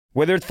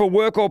Whether it's for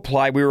work or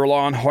play, we rely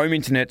on home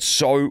internet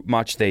so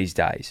much these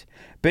days.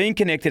 Being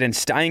connected and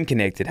staying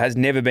connected has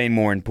never been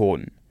more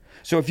important.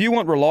 So if you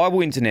want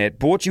reliable internet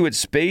brought to you at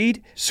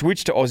speed,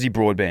 switch to Aussie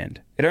Broadband.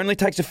 It only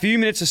takes a few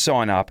minutes to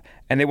sign up,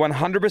 and their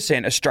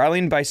 100%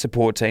 Australian-based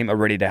support team are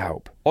ready to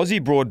help.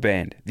 Aussie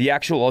Broadband, the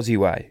actual Aussie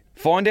way.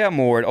 Find out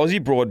more at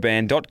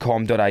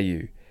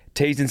aussiebroadband.com.au.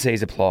 T's and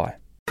C's apply.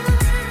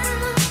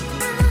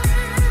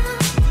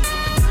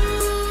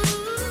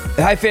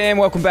 Hey fam,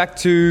 welcome back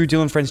to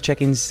Dylan Friends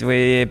Check-ins.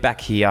 We're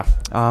back here.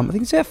 I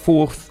think it's our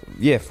fourth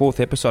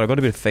episode. I got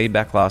a bit of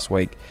feedback last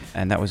week,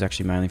 and that was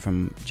actually mainly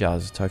from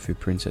Jazz Tofu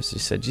Princess. She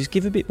said, just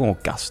give a bit more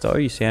gusto.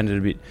 You sounded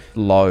a bit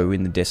low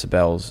in the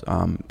decibels.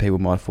 People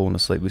might have fallen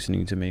asleep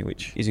listening to me,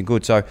 which isn't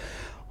good. So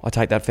I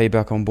take that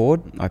feedback on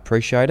board. I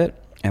appreciate it,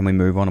 and we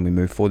move on and we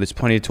move forward. There's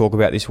plenty to talk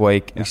about this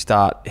week. We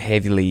start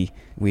heavily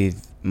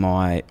with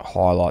my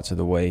highlights of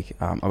the week.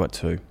 I've got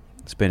two.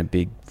 It's been a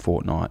big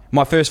fortnight.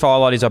 My first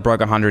highlight is I broke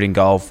 100 in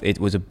golf. It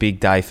was a big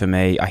day for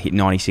me. I hit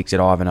 96 at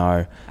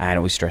Ivanhoe, and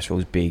it was stressful. It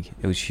was big.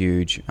 It was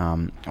huge.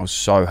 I was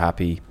so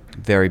happy.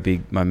 Very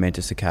big,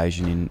 momentous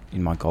occasion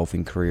in my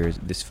golfing career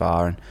this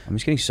far, and I'm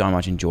just getting so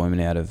much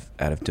enjoyment out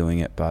of doing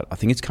it. But I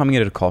think it's coming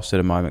at a cost at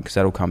the moment, because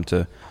that'll come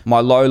to my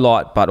low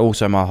light, but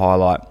also my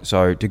highlight.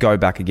 So to go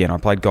back again, I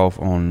played golf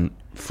on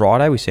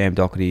Friday with Sam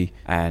Doherty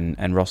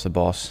and Ross the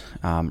Boss,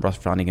 Ross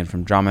Flanagan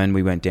from Drummond.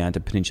 We went down to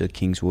Peninsula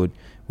Kingswood,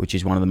 which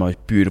is one of the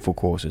most beautiful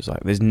courses. Like,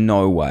 there's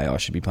no way I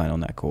should be playing on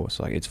that course.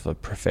 Like, it's for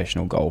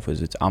professional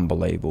golfers. It's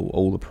unbelievable.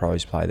 All the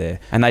pros play there.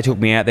 And they took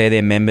me out there,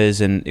 they're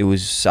members, and it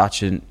was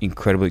such an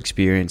incredible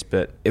experience.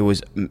 But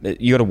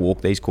you got to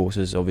walk these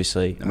courses,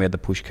 obviously. And we had the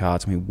push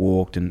carts, and we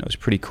walked, and it was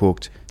pretty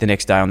cooked. The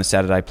next day on the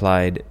Saturday,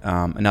 played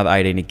another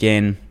 18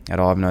 again at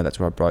Ivanhoe. That's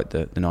where I broke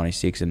the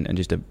 96. And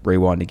just to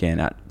rewind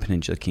again, at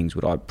Peninsula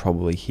Kingswood, I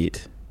probably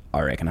hit,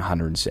 I reckon,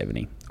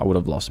 170. I would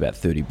have lost about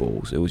 30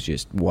 balls. It was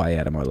just way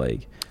out of my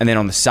league. And then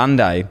on the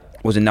Sunday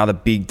was another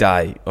big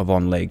day of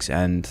on legs,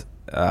 and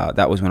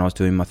that was when I was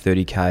doing my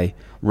 30k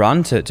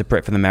run to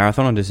prep for the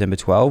marathon on December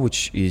 12,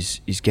 which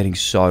is getting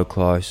so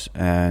close.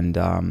 And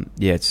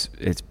it's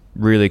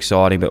really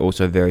exciting, but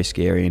also very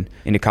scary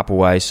in a couple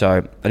of ways.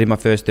 So I did my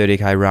first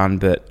 30k run,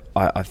 but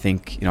I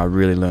think I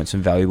really learned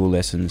some valuable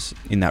lessons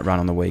in that run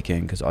on the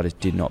weekend, because I just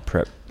did not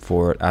prep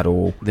for it at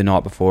all. The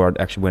night before,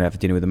 I actually went out for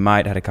dinner with a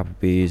mate, had a couple of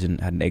beers and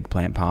had an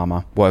eggplant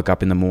parma. Woke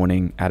up in the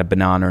morning, had a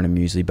banana and a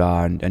muesli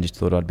bar, and just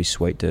thought I'd be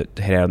sweet to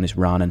head out on this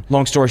run. And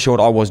long story short,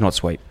 I was not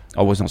sweet.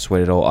 I was not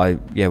sweet at all.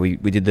 We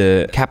did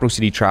the Capital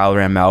City Trail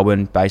around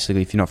Melbourne.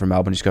 Basically, if you're not from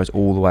Melbourne, it just goes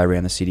all the way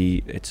around the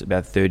city. It's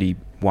about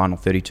 31 or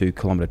 32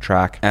 kilometre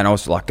track. And I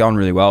was like going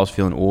really well. I was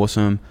feeling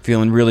awesome,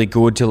 feeling really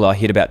good till I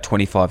hit about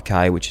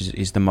 25k, which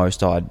is the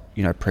most I'd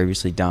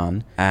previously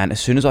done. And as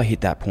soon as I hit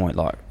that point,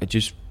 like, it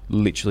just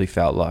literally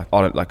felt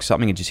like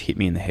something had just hit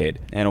me in the head,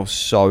 and I was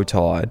so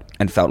tired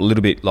and felt a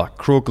little bit like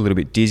crook, a little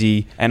bit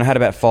dizzy, and I had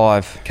about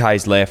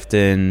 5k's left,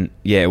 and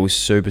it was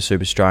super,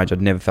 super strange.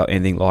 I'd never felt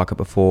anything like it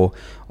before.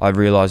 I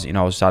realised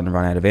I was starting to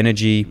run out of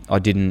energy. I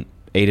didn't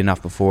eat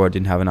enough before. I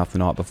didn't have enough the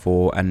night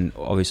before, and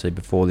obviously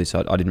before this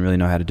I didn't really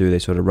know how to do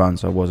this sort of run,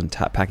 so I wasn't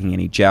packing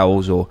any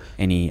gels or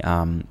any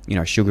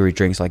sugary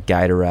drinks like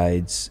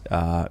Gatorades,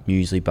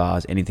 muesli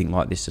bars, anything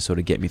like this to sort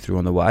of get me through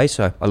on the way.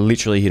 So I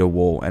literally hit a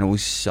wall, and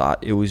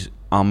it was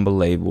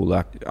unbelievable,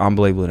 like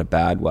unbelievable in a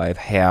bad way, of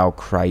how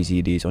crazy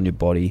it is on your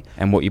body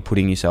and what you're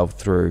putting yourself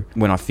through.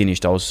 When I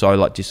finished, I was so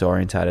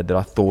disorientated that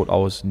I thought I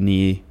was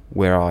near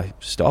where I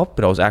stopped,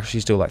 but I was actually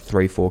still like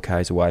 3-4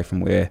 k's away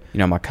from where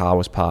my car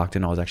was parked,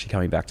 and I was actually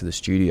coming back to the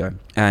studio.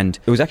 And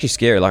it was actually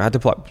scary. Like, I had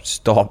to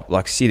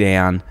stop, sit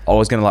down. I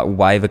was going to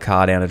wave a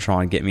car down to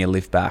try and get me a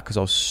lift back, because I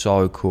was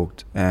so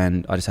cooked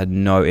and I just had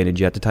no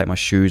energy. I had to take my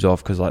shoes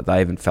off, because they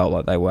even felt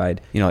like they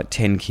weighed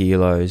 10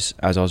 kilos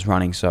as I was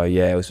running. So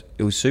it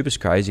was super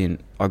crazy.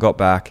 And I got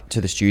back to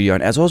the studio,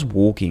 and as I was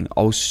walking,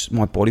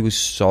 my body was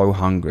so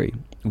hungry.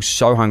 It was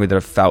so hungry that I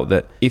felt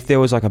that if there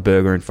was a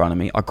burger in front of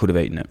me, I could have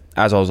eaten it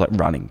as I was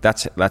running.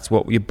 That's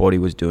what your body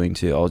was doing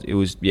to you.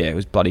 It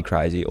was bloody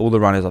crazy. All the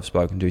runners I've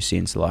spoken to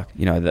since,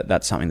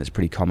 that's something that's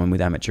pretty common with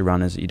amateur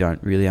runners, that you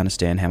don't really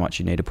understand how much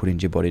you need to put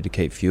into your body to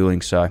keep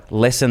fueling. So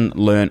lesson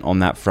learnt on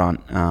that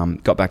front.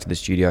 Got back to the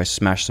studio,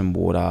 smashed some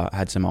water,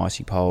 had some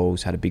icy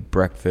poles, had a big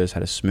breakfast,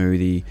 had a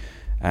smoothie,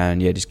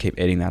 and just keep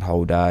eating that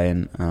whole day.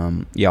 And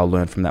I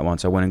learned from that one.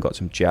 So I went and got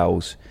some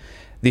gels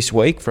this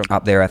week from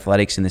Up There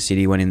Athletics in the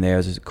city. Went in there.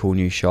 It was a cool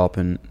new shop,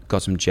 and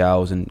got some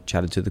gels and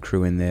chatted to the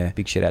crew in there.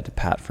 Big shout out to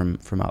Pat from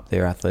Up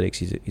There Athletics.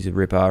 He's a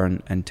ripper,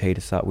 and teed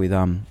us up with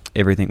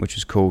everything, which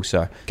was cool.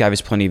 So gave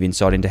us plenty of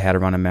insight into how to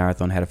run a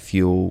marathon, how to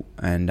fuel,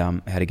 and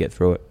how to get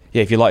through it.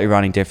 If you like your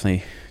running,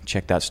 definitely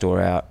check that store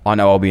out. I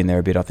know I'll be in there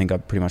a bit. I think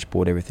I've pretty much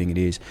bought everything it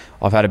is.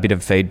 I've had a bit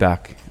of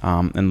feedback,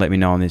 and let me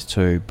know on this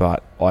too,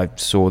 but I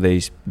saw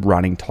these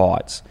running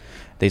tights,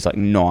 these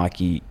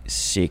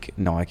sick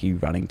Nike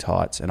running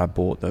tights, and I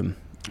bought them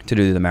to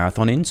do the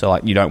marathon in. So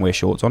you don't wear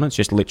shorts on it. It's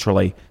just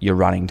literally your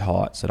running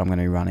tights that I'm going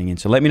to be running in.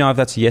 So let me know if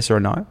that's a yes or a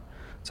no.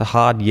 It's a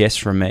hard yes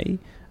from me.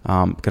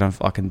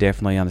 I can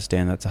definitely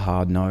understand that's a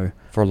hard no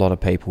for a lot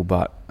of people,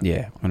 but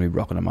yeah, I'm going to be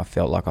rocking them. I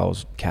felt like I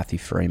was Kathy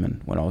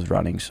Freeman when I was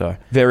running, so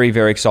very,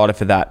 very excited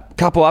for that.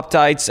 Couple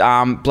updates,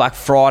 Black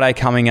Friday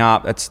coming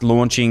up. It's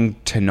launching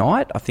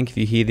tonight. I think if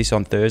you hear this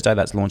on Thursday,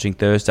 that's launching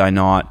Thursday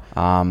night.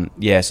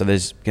 So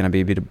there's going to be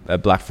a bit of a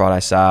Black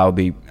Friday sale. It'll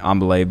be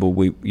unbelievable.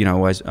 We,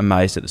 always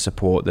amazed at the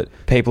support that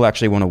people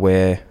actually want to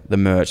wear the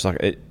merch.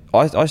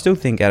 I still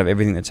think out of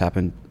everything that's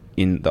happened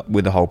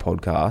with the whole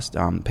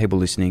podcast, people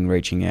listening,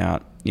 reaching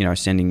out,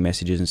 sending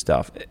messages and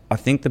stuff. I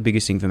think the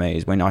biggest thing for me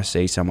is when I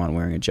see someone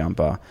wearing a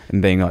jumper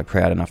and being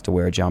proud enough to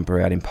wear a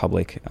jumper out in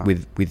public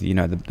with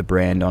the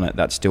brand on it.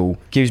 That still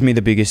gives me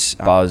the biggest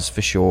buzz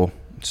for sure.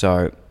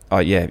 So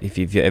if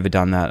you've ever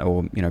done that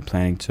or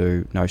planning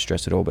to, no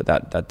stress at all, but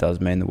that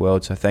does mean the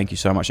world. So thank you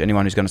so much.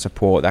 Anyone who's going to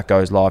support, that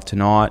goes live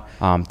tonight.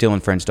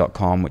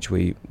 DylanFriends.com, which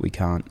we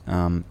can't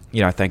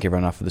thank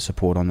everyone enough for the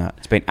support on that.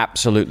 It's been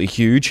absolutely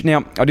huge.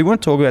 Now I do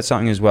want to talk about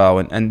something as well,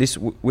 and this,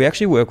 we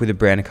actually worked with a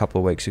brand a couple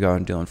of weeks ago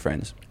on Dylan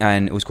Friends,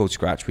 and it was called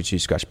Scratch, which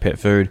is Scratch Pet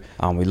Food.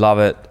 We love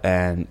it,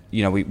 and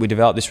we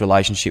developed this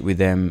relationship with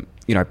them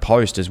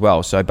post as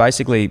well. So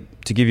basically,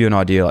 to give you an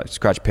idea,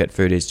 Scratch Pet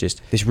Food is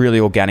just this really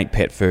organic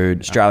pet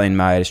food, Australian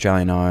made,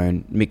 Australian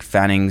owned. Mick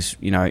Fanning's,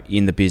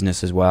 in the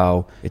business as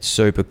well. It's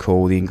super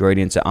cool. The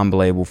ingredients are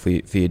unbelievable for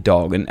your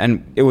dog.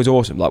 And it was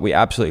awesome. We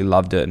absolutely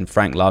loved it, and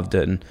Frank loved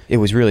it, and it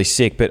was really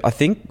sick. But I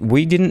think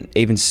we didn't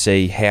even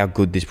see how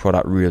good this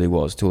product really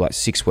was till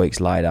 6 weeks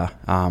later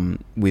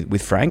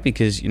with Frank,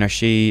 because,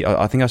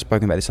 I think I've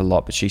spoken about this a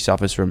lot, but she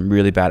suffers from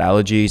really bad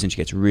allergies, and she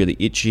gets really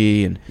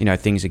itchy, and,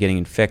 things are getting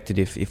infected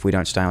if we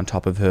don't stay on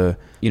top of her,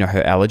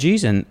 her allergies.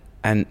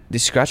 And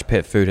this Scratch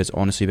Pet Food has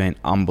honestly been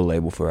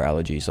unbelievable for her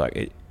allergies.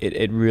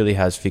 It really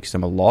has fixed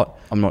them a lot.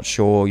 I'm not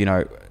sure,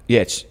 I'll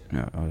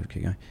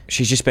keep going.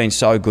 She's just been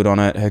so good on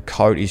it. Her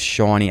coat is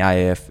shiny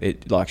AF.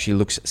 She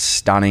looks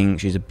stunning.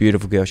 She's a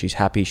beautiful girl. She's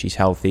happy. She's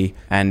healthy.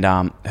 And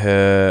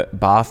her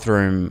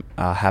bathroom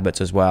habits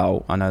as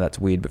well. I know that's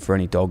weird, but for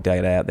any dog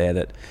data out there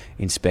that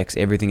inspects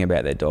everything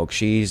about their dog,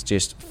 she's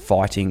just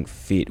fighting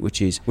fit,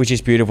 which is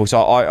beautiful.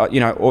 So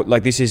I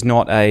this is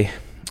not a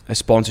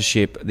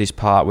sponsorship, this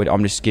part where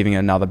I'm just giving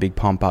another big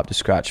pump up to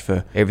Scratch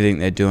for everything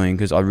they're doing,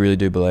 because I really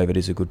do believe it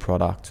is a good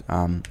product.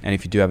 And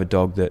if you do have a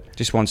dog that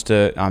just wants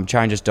to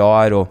change its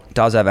diet or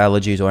does have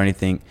allergies or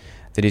anything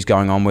that is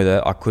going on with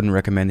it, I couldn't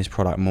recommend this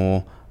product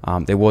more.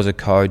 There was a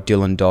code,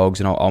 Dylan Dogs,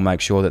 and I'll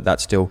make sure that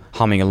that's still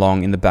humming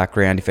along in the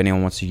background if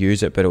anyone wants to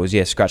use it. But it was,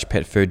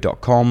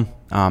 scratchpetfood.com,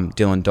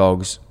 Dylan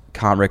Dogs.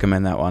 Can't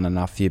recommend that one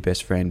enough for your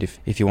best friend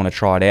if you want to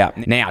try it out.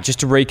 Now, just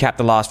to recap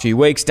the last few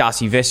weeks,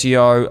 Darcy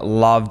Vescio,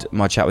 loved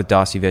my chat with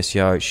Darcy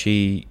Vescio.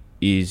 She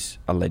is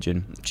a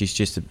legend. She's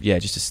just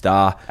a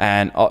star.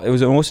 And it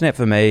was an awesome net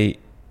for me.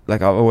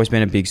 I've always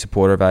been a big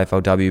supporter of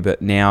AFLW,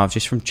 but now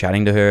just from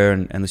chatting to her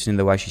and listening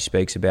to the way she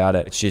speaks about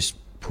it, it's just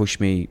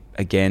pushed me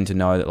again to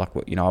know that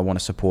I want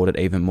to support it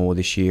even more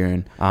this year,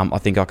 and I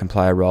think I can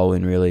play a role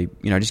in really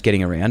just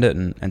getting around it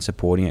and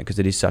supporting it, because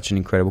it is such an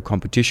incredible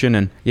competition.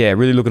 And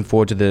really looking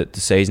forward to the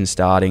season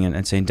starting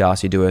and seeing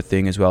Darcy do her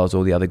thing, as well as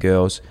all the other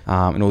girls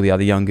and all the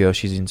other young girls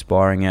she's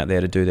inspiring out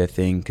there to do their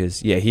thing. Because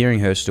hearing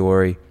her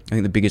story, I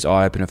think the biggest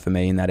eye-opener for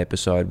me in that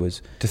episode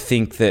was to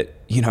think that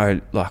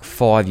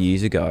 5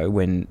 years ago,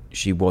 when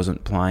she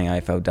wasn't playing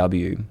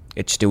AFLW,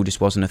 it still just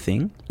wasn't a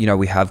thing.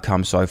 We have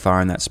come so far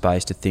in that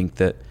space to think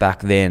that back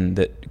then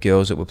that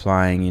girls that were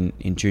playing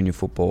in junior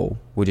football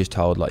were just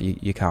told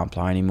you can't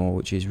play anymore,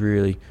 which is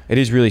really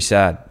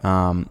sad.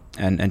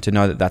 And to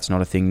know that that's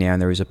not a thing now,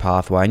 and there is a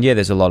pathway. And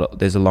there's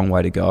a long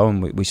way to go,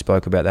 and we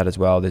spoke about that as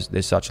well.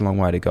 There's such a long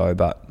way to go,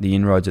 but the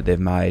inroads that they've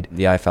made,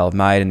 the AFL have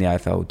made, and the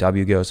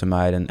AFLW girls have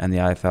made, and the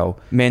AFL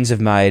men's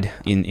have made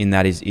in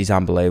that is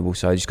unbelievable.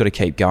 So you just got to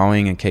keep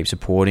going and keep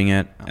supporting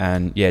it,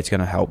 and it's going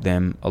to help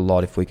them a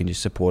lot if we can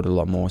just support it a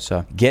lot more.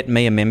 So get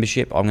me a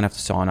membership. I'm going to have to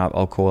sign up.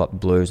 I'll call up the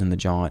Blues and the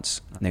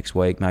Giants next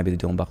week, maybe the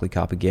Dylan Buckley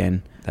Cup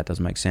again. That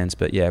doesn't make sense,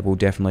 but we'll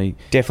definitely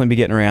be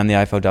getting around the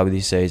AFLW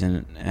this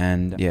season.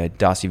 And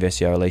Darcy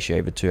Vescio, Alicia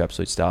Eva, two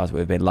absolute stars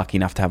we've been lucky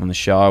enough to have on the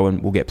show,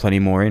 and we'll get plenty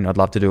more in. I'd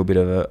love to do a bit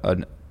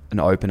of an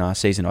opener,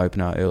 season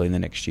opener early in the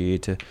next year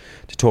to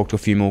talk to a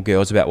few more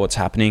girls about what's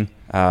happening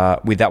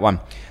with that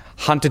one.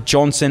 Hunter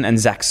Johnson and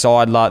Zach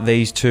Seidler,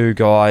 these two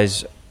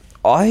guys,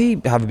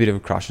 I have a bit of a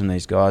crush on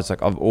these guys.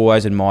 I've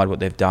always admired what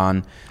they've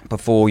done.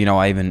 Before,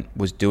 I even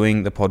was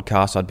doing the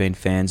podcast, I'd been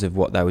fans of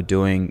what they were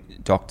doing.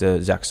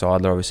 Dr. Zach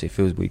Seidler, obviously it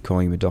feels weird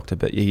calling him a doctor,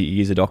 but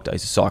he is a doctor.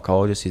 He's a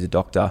psychologist. He's a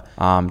doctor.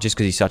 Just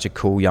because he's such a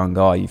cool young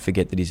guy, you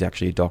forget that he's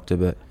actually a doctor.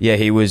 But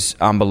he was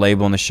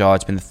unbelievable on the show.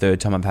 It's been the third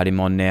time I've had him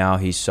on now.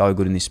 He's so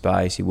good in this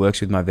space. He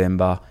works with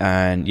Movember,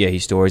 and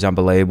his story is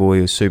unbelievable.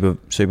 He was super,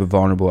 super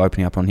vulnerable,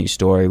 opening up on his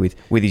story with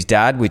his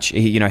dad, which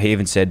he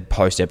even said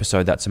post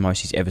episode that's the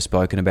most he's ever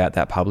spoken about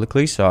that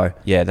publicly. So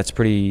that's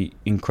pretty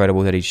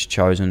incredible that he's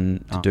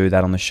chosen to do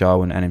that on the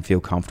show and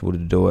feel comfortable to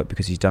do it,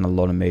 because he's done a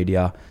lot of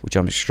media, which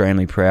I'm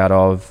extremely proud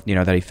of,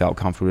 that he felt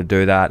comfortable to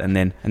do that. And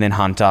then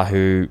Hunter,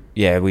 who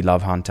we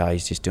love Hunter.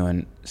 He's just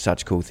doing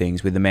such cool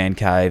things with the man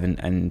cave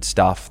and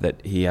stuff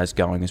that he has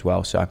going as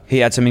well. So he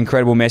had some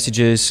incredible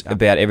messages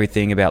about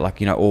everything, about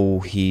like, you know, all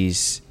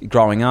his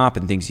growing up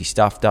and things he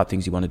stuffed up,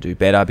 things he wanted to do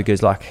better.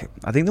 Because like,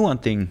 I think the one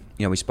thing,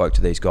 you know, we spoke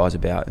to these guys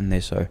about, and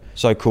they're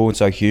so cool and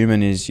so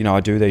human, is, you know,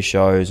 I do these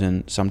shows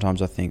and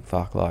sometimes I think,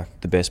 fuck,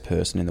 like the best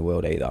person in the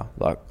world either.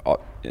 Like,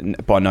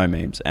 by no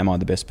means am I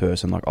the best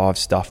person. Like, I've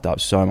stuffed up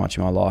so much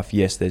in my life.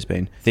 Yes, there's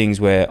been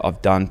things where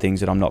I've done things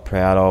that I'm not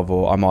proud of,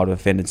 or I might have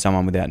offended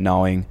someone without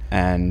knowing.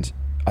 And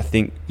I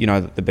think, you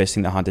know, the best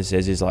thing that Hunter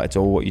says is like, it's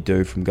all what you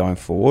do from going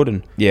forward.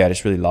 And yeah, I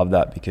just really love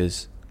that,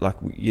 because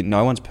like,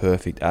 no one's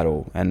perfect at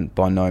all, and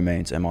by no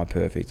means am I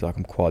perfect. Like,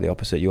 I'm quite the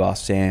opposite. You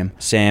ask Sam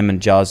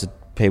and Juz,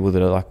 people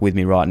that are like with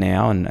me right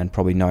now and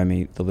probably know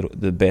me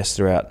the best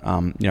throughout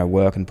you know,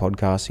 work and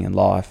podcasting and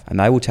life, and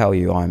they will tell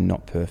you I'm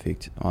not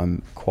perfect.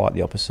 I'm quite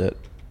the opposite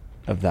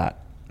of that.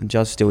 And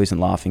Juz still isn't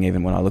laughing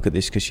even when I look at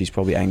this, because she's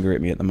probably angry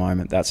at me at the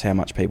moment. That's how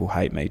much people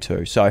hate me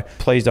too. So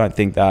please don't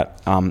think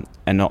that, and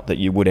not that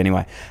you would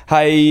anyway.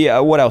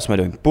 Hey, what else am I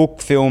doing?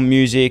 Book, film,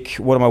 music.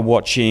 What am I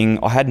watching?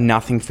 I had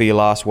nothing for you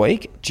last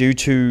week due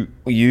to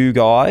you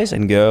guys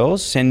and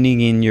girls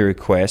sending in your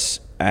requests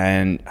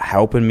and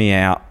helping me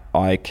out.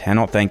 I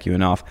cannot thank you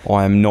enough.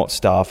 I am not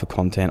starved for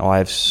content. I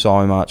have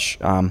so much.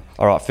 All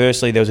right,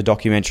 firstly, there was a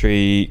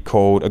documentary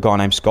called A Guy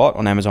Named Scott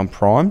on Amazon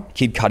Prime.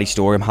 Kid Cudi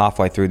story. I'm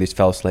halfway through this,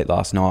 fell asleep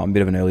last night. I'm a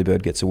bit of an early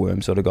bird gets a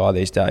worm sort of guy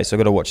these days, so I've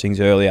got to watch things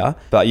earlier.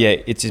 But yeah,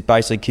 it's just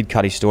basically Kid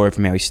Cudi's story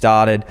from how he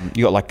started.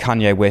 You got like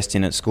Kanye West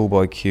in it,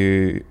 Schoolboy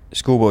Q,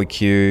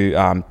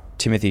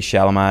 Timothy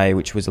Chalamet,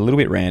 which was a little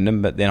bit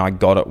random, but then I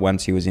got it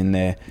once he was in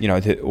there. You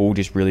know, they're all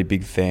just really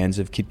big fans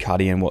of Kid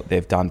Cudi and what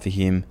they've done for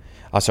him.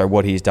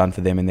 What he's done for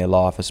them in their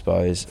life, I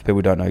suppose. If people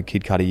who don't know who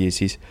Kid Cudi is,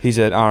 he's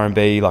an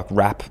R&B, like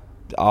rap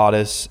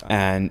artist,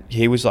 and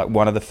he was like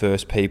one of the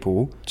first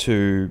people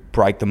to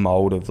break the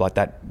mold of like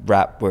that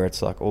rap where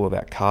it's like all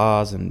about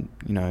cars and,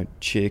 you know,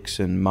 chicks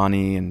and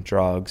money and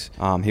drugs.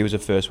 He was one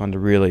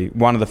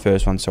of the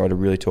first ones to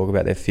really talk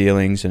about their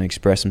feelings and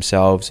express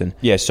themselves. And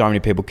yeah, so many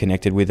people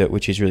connected with it,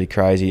 which is really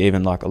crazy.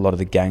 Even like a lot of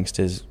the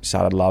gangsters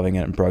started loving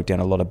it and broke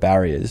down a lot of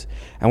barriers.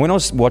 And when I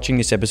was watching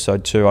this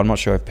episode too, I'm not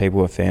sure if people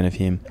were a fan of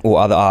him or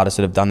other artists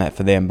that have done that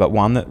for them, but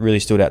one that really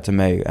stood out to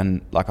me,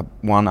 and like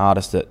one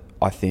artist that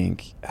I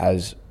think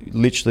has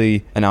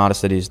literally an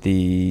artist that is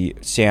the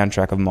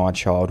soundtrack of my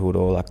childhood,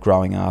 or like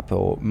growing up,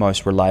 or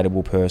most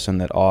relatable person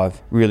that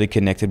I've really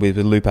connected with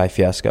Lupe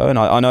Fiasco. And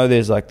I know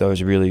there's like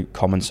those really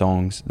common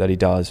songs that he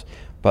does,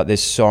 but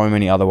there's so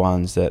many other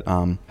ones that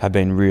have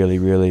been really,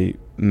 really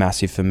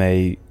massive for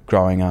me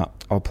growing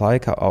up.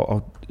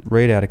 I'll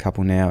read out a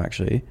couple now,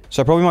 actually.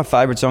 So probably my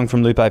favourite song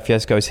from Lupe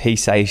Fiasco is He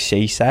Say,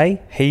 She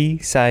Say. He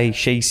Say,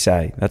 She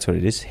Say. That's what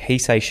it is. He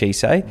Say, She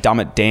Say. Dumb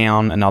It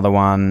Down, another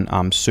one.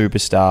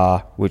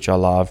 Superstar, which I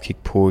love.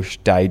 Kick Push,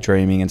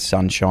 Daydreaming and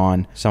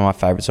Sunshine. Some of my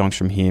favourite songs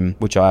from him,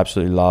 which I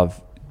absolutely love.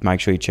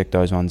 Make sure you check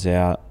those ones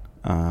out.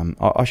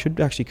 I should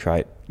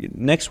actually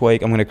next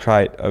week I'm going to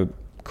create a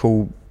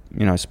cool,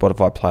 you know,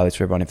 Spotify playlist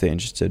for everyone if they're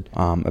interested,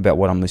 about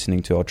what I'm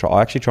listening to.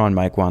 I actually try and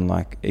make one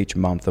like each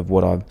month of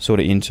what I'm sort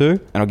of into,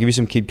 and I'll give you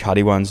some Kid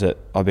Cudi ones that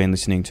I've been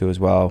listening to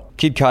as well.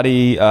 Kid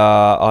Cudi,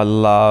 I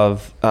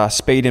love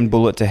Speed and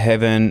Bullet to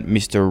Heaven,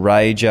 Mr.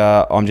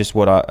 Rager, I'm Just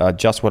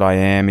What I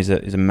Am is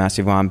a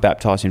massive one.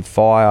 Baptized in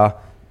Fire,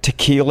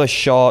 Tequila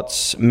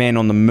Shots, Man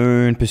on the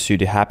Moon, Pursuit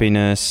to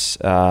Happiness,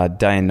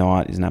 Day and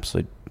Night is an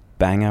absolute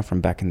banger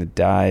from back in the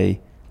day.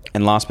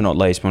 And last but not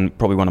least,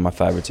 probably one of my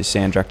favourites is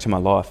Soundtrack to My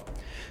Life.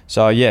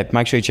 So yeah,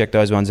 make sure you check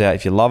those ones out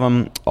if you love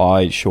them.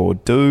 I sure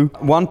do.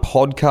 One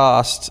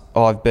podcast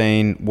I've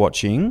been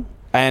watching,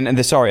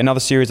 another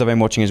series I've been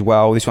watching as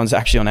well. This one's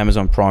actually on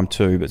Amazon Prime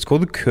too, but it's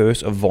called The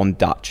Curse of Von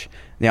Dutch.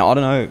 Now, I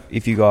don't know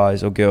if you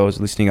guys or girls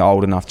listening are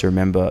old enough to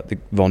remember the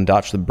Von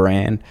Dutch, the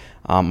brand.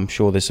 I'm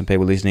sure there's some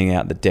people listening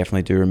out that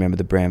definitely do remember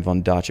the brand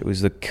Von Dutch. It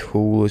was the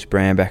coolest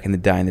brand back in the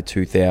day in the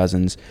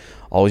 2000s.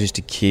 I was just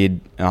a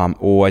kid,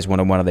 always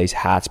wanted one of these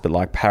hats, but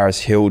like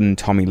Paris Hilton,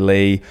 Tommy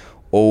Lee,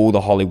 all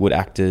the Hollywood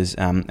actors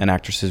and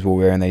actresses were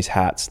wearing these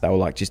hats. They were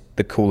like just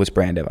the coolest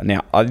brand ever.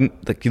 Now,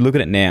 you look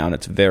at it now and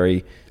it's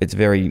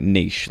very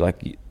niche.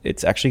 Like,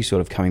 it's actually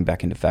sort of coming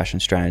back into fashion,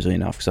 strangely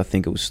enough, because I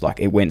think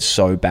it went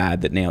so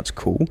bad that now it's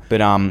cool. But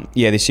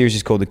this series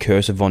is called The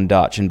Curse of Von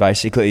Dutch, and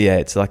basically,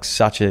 it's like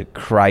such a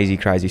crazy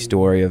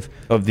story of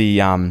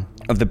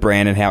the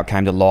brand and how it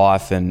came to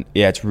life. And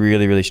yeah, it's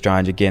really, really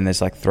strange. Again,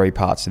 there's like 3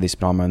 parts to this,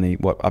 but I'm only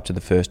up to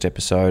the first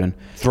episode, and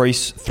three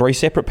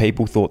separate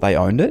people thought they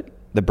owned it,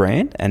 the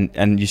brand,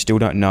 and you still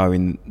don't know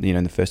in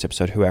the first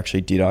episode who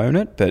actually did own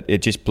it, but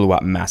it just blew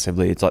up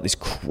massively. It's like this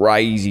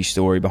crazy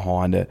story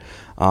behind it.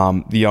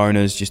 The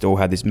owners just all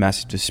had this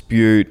massive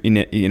dispute in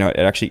it. It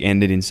actually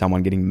ended in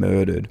someone getting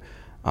murdered.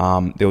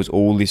 There was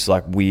all this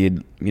like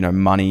weird,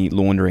 money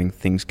laundering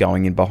things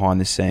going in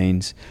behind the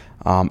scenes.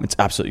 It's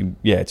absolutely,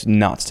 it's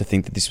nuts to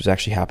think that this was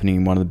actually happening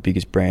in one of the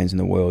biggest brands in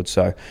the world.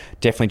 So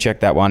definitely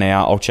check that one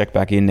out. I'll check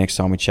back in next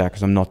time we chat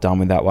because I'm not done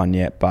with that one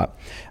yet. But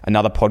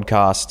another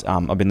podcast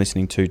I've been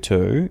listening to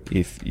too,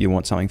 if you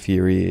want something for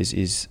your ears,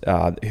 is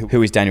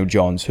Who is Daniel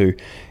Johns, who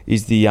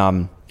is the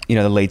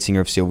the lead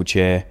singer of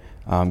Silverchair.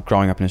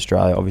 Growing up in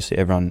Australia, obviously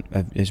everyone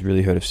has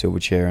really heard of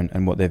Silverchair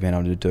and what they've been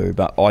able to do,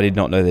 but I did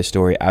not know their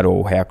story at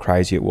all, how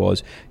crazy it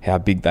was, how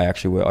big they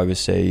actually were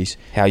overseas,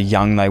 how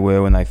young they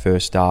were when they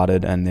first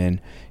started, and then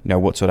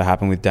what sort of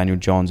happened with Daniel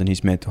Johns and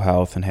his mental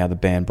health, and how the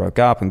band broke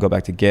up and got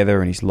back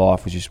together, and his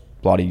life was just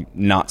bloody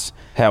nuts,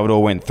 how it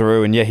all went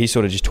through. And he's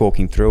sort of just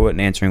talking through it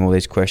and answering all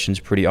these questions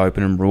pretty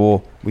open and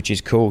raw, which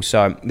is cool.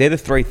 So they're the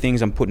 3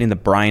 things I'm putting in the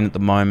brain at the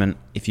moment.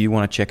 If you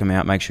want to check them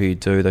out, make sure you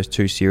do. Those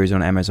 2 series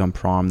on Amazon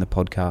Prime, the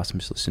podcast I'm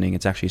just listening,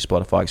 it's actually a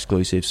Spotify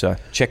exclusive, so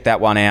check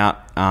that one out,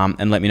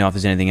 and let me know if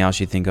there's anything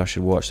else you think I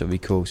should watch. That'd be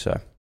cool. So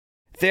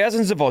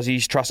thousands of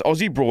Aussies trust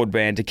Aussie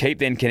Broadband to keep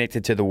them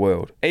connected to the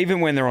world,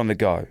 even when they're on the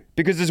go.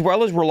 Because as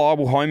well as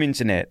reliable home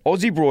internet,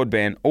 Aussie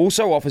Broadband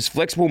also offers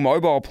flexible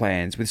mobile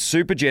plans with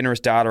super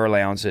generous data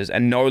allowances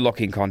and no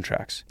lock-in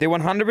contracts. Their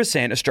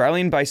 100%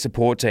 Australian-based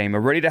support team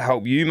are ready to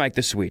help you make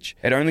the switch.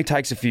 It only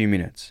takes a few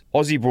minutes.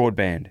 Aussie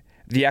Broadband,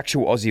 the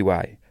actual Aussie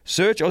way.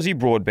 Search Aussie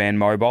Broadband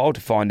Mobile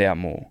to find out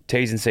more.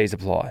 T's and C's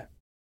apply.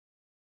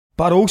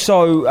 But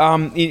also,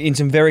 in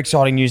some very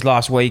exciting news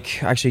last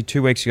week, actually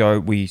 2 weeks ago,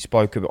 we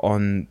spoke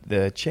on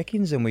the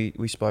check-ins, and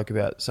we spoke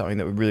about something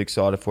that we're really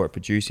excited for at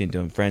Producing,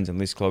 doing Friends and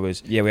List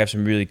Cloggers. Yeah, we have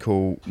some really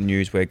cool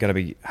news. We're going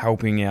to be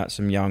helping out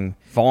some young,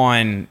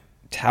 fine,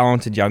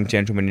 talented young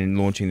gentlemen in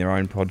launching their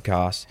own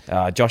podcast.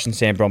 Josh and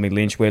Sam Bromley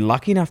Lynch, we're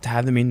lucky enough to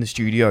have them in the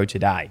studio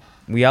today.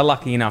 We are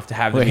lucky enough to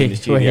have them in the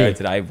studio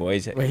today,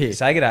 boys. We're here.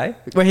 Say good day.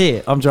 We're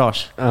here. I'm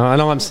Josh. I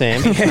know I'm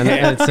Sam. And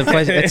it's a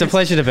pleasure. It's a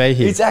pleasure to be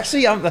here. It's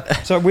actually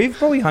so we've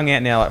probably hung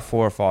out now like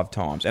 4 or 5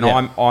 times, and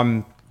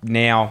I'm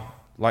now,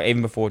 like,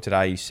 even before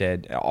today, you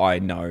said I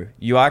know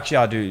you actually.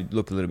 I do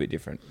look a little bit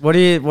different. What do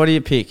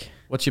you pick?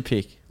 What's your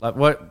pick? Like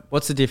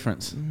what's the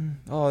difference?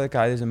 Oh,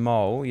 okay. There's a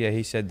mole. Yeah,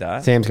 he said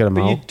that. Sam's got a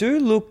mole. But you do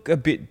look a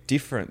bit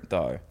different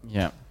though.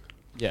 Yeah.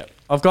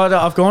 I've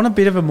gone a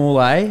bit of a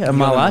mullet, a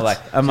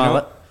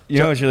mullet. You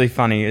know what's really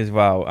funny as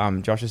well?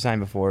 Josh was saying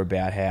before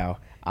about how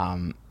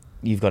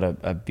you've got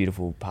a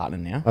beautiful partner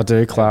now. I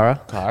do, Clara.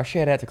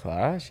 Shout out to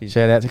Clara. She's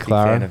shout out to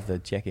Clara. Big fan of the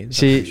check-ins.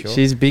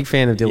 She's a big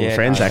fan of Dylan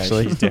Friends,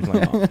 actually. She's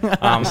definitely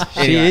not.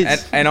 She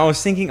is. And I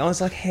was thinking, how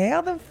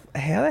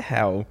the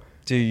hell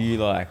do you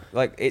like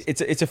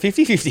it's a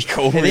 50-50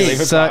 call, really,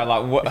 for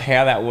Clara,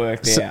 how that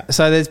worked out.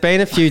 So there's been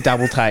a few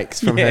double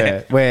takes from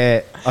her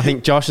where I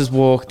think Josh has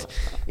walked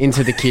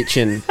into the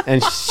kitchen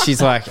and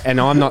she's like, and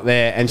I'm not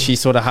there, and she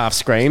sort of half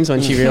screams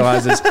when she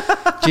realises,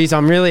 geez,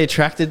 I'm really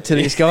attracted to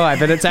this guy,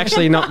 but it's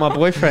actually not my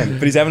boyfriend.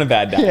 But he's having a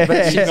bad day. Yeah.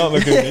 But she's not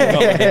looking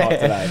hot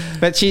today.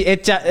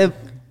 But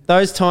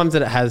those times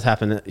that it has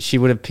happened, she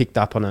would have picked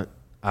up on it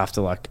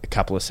after like a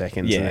couple of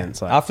seconds. Yeah, and then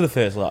it's like, after the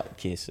first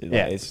kiss.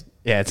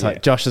 It's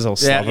like Josh is all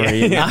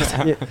slobbery.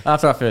 Yeah.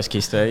 After I first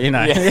kissed her,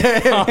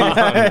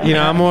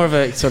 I'm more of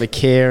a sort of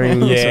caring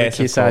sort of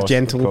kisser,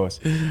 gentle. Of course.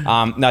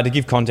 To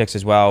give context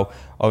as well,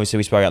 obviously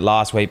we spoke about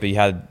last week, but you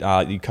had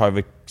your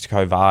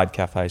COVID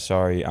Cafe,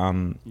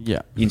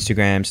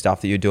 Instagram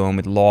stuff that you're doing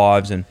with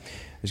lives, and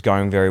it was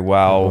going very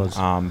well.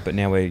 But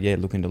now we're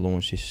looking to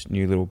launch this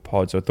new little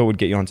pod, so I thought we'd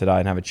get you on today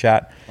and have a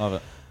chat. Love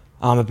it.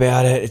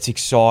 About it. It's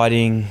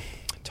exciting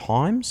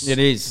times. It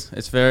is.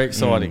 It's very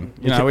exciting.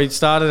 We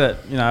started it,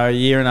 a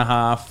year and a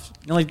half,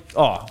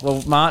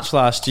 March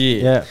last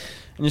year. Yeah.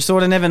 And you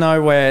sort of never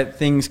know where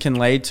things can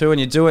lead to, and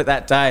you do it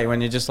that day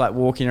when you're just like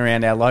walking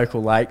around our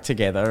local lake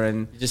together,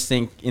 and you just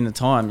think in the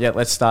time,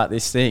 let's start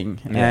this thing.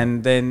 Yeah.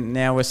 And then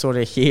now we're sort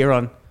of here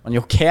on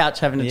your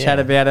couch having a chat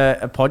about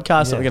a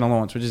podcast that we're going to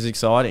launch, which is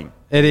exciting.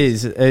 It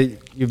is.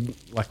 You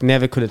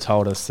never could have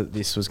told us that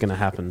this was going to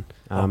happen.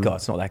 God,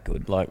 it's not that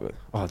good. I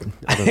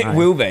don't know. It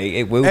will be.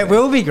 It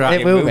will be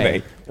great. It will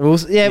be.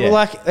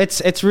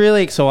 It's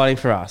really exciting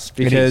for us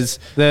because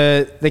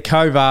the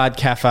Covard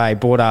Cafe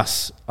brought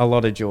us a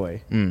lot of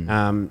joy.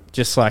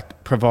 Just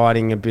like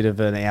providing a bit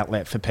of an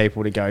outlet for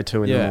people to go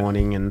to in the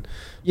morning, and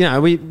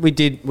we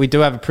do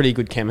have a pretty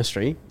good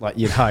chemistry, like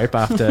you'd hope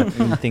after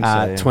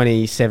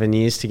 27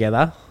 years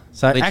together.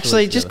 So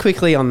actually, just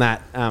quickly on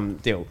that,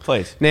 Dill.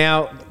 Please.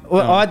 Now,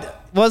 I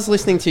was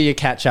listening to your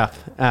catch-up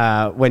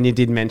when you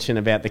did mention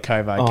about the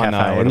Covard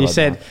Cafe, and you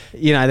said,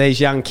 these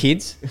young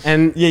kids.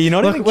 And you're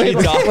not even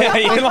kids,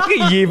 you're like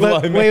a year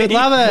below me. We'd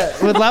love a...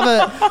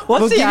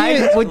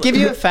 We'd give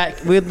you a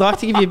fact. We'd like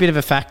to give you a bit of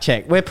a fact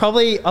check.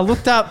 I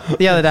looked up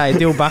the other day,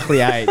 Dill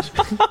Buckley age.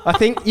 I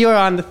think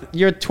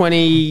you're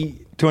 20...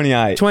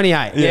 28.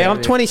 28. Yeah,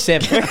 I'm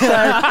 27. So,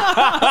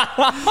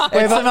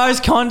 It's the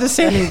most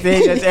condescending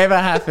thing that's ever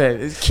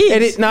happened. It's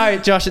kids. no,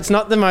 Josh, it's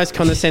not the most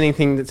condescending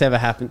thing that's ever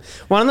happened.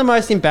 One of the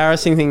most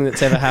embarrassing things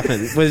that's ever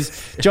happened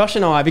was Josh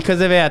and I,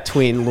 because of our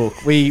twin look,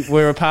 we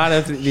were a part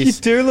of You this.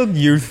 do look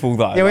youthful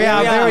though. Yeah, we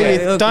are.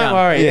 Very, look don't young.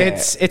 worry. Yeah.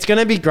 It's going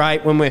to be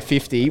great when we're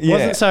 50. It Yeah.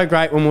 wasn't so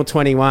great when we were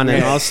 21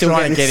 and I was still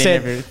Trying to getting get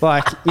in set. every-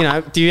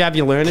 Like, do you have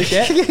your learners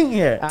yet?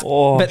 Yeah.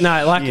 Oh, But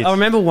no, like shit. I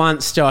remember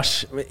once,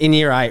 Josh, in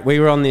year 8, we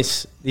were on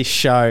this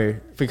show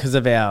because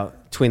of our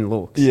twin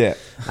looks. Yeah.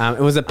 It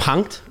was a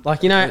punked.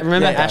 Like, remember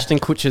Yeah. Ashton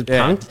Kutcher's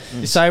Yeah.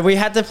 punked? So we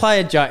had to play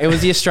a joke. It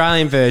was the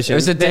Australian version. It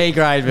was a D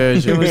grade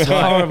version. It was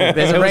horrible.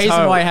 There's It a was reason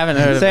horrible. why you haven't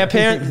heard of So our it.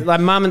 parents, like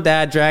mum and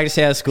dad, dragged us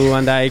out of school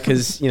one day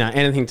because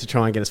anything to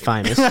try and get us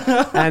famous,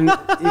 and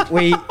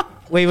we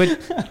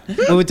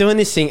were doing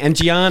this thing, and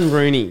Gian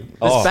Rooney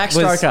Oh.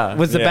 backstroker.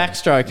 was the Yeah.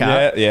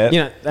 backstroker. Yeah.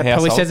 That probably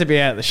Household. says a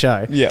bit out of the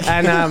show. Yeah.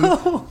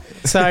 And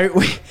so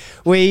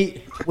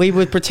we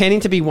were pretending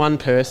to be one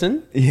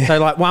person. Yeah. So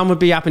like one would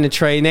be up in a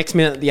tree, next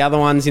minute the other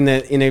one's in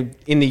the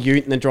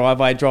ute in the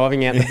driveway,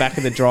 driving out the back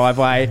of the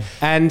driveway.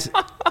 And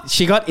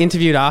she got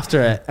interviewed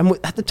after it, and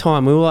at the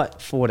time we were like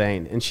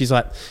 14, and she's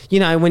like,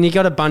 when you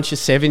got a bunch of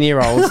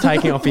 7-year-olds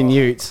taking off in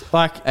utes,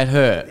 like At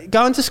her.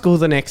 going to school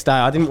the next day,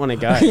 I didn't want to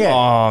go. Yeah.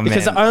 Oh, man.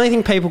 Because the only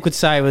thing people could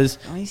say was,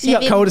 he's you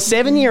got called a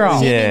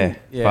 7-year-old. Yeah,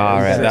 Yeah,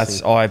 far out.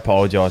 exactly. I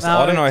apologise. No,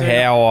 I don't know do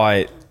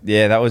how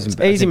that was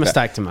an easy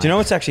mistake to make. Do you know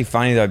what's actually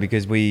funny though?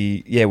 Because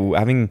we were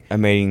having a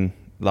meeting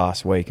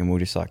last week and we were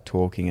just like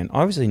talking, and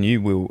I obviously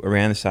knew we were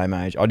around the same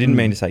age. I didn't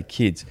mean to say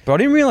kids, but I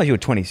didn't realise you were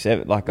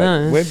 27. Like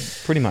No. we're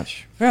pretty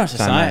much Very much the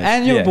same. age.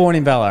 And you were Yeah. born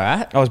in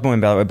Ballarat. I was born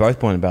in Ballarat. We're both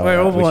born in Ballarat.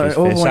 We're all born- which is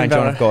all fair. born in St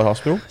John of Ballarat. God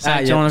Hospital.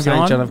 St. John of St.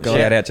 God. John of God.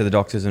 Shout out to the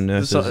doctors and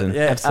nurses and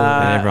absolutely.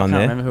 and everyone I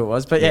there. can't remember who it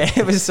was, but yeah,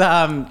 it was.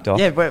 Doc.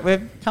 Yeah,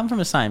 we've come from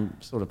the same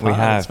sort of We part.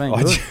 have. It's been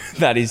good.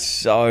 That is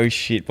so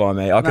shit by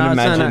me. I can No, it's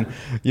not. imagine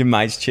your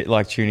mates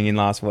tuning in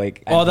last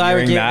week. and Well,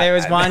 hearing that. there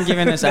was one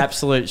giving us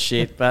absolute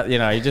shit, but you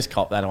just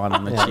cop that one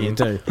on the chin. you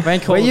do. Been We're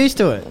called, used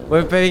to it.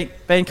 we've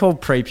been called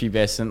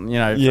prepubescent,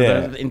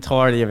 Yeah. for the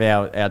entirety of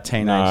our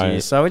teenage No.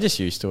 years, so we're just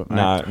used to it, mate.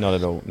 No, not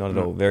at all. Not at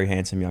all. Very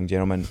handsome young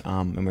gentlemen,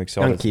 and we're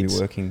excited Young to be kids.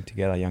 working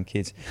together, young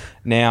kids.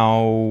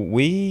 Now,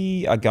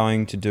 we are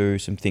going to do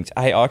some things.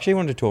 Hey, I actually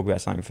wanted to talk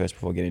about something first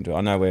before we get into it.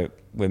 I know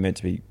we're meant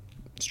to be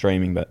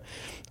streaming, but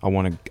I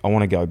want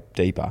to go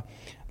deeper.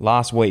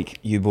 Last week,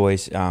 you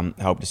boys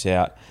helped us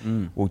out.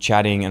 We were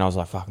chatting, and I was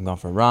like, "Fuck, I'm going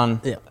for a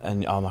run." Yeah.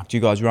 And I'm like, "Do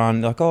you guys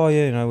run?" They're like, "Oh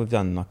yeah, we've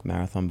done like a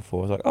marathon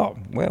before." I was like, "Oh,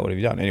 well, what have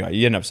you done?" Anyway,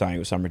 you end up saying it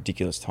was some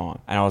ridiculous time,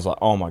 and I was like,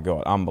 "Oh my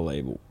god,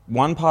 unbelievable!"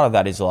 One part of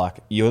that is like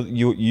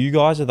you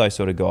guys are those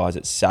sort of guys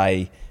that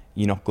say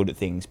you're not good at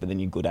things, but then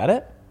you're good at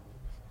it.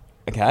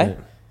 Okay, Yeah. do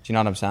you know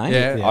what I'm saying?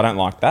 Yeah. I don't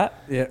like that.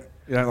 Yeah,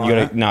 you don't like You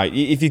that? gotta, no,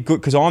 if you're good,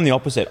 because I'm the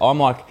opposite. I'm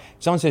like,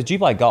 if someone says, "Do you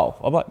play golf?"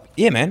 I'm like,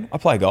 "Yeah, man, I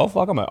play golf.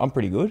 Like, I'm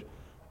pretty good."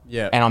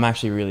 Yeah. And I'm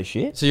actually really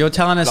shit. So you're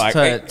telling us Like,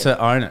 to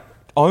own it.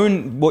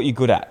 Own what you're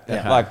good at,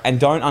 Yeah. like, and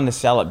don't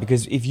undersell it.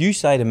 Because if you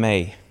say to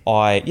me,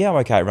 I'm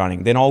okay at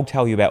running, then I'll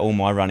tell you about all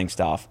my running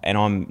stuff, and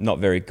I'm not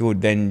very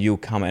good. Then you'll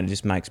come and it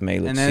just makes me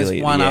look And there's silly.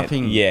 at the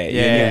one-upping. end. Yeah,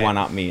 Yeah. you one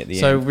up me at the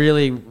So end.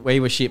 really, we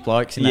were shit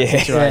blokes in that Yeah,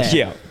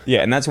 situation.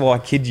 yeah, and that's why I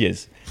kid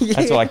yous.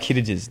 That's why I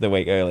kidded yous the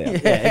week earlier.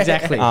 Yeah,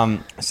 exactly.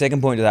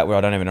 Second point to that, where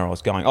I don't even know where I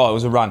was going. Oh, it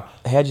was a run.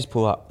 How'd you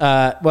pull up?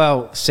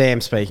 Well,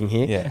 Sam speaking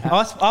here. Yeah.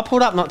 I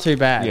pulled up not too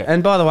bad. Yeah.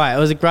 And by the way, it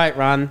was a great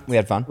run. We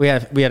had fun. We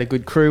had a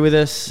good crew with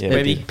us. Yeah,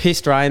 Webby we did.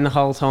 pissed rain the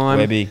whole time.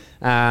 Webby.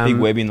 Big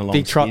Webby in the long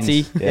Big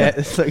Trotsy. skins. Yeah,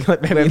 it's like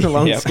Webby in the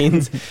long Yep.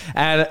 skins.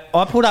 And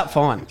I pulled up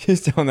fine.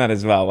 Just on that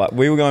as well. Like,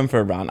 we were going for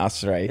a run,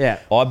 us three. Yeah.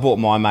 I brought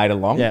my mate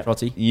along. Yeah.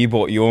 Trotsy. You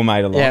brought your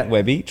mate along, Yeah.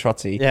 Webby,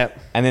 Trotsy. Yeah.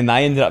 And then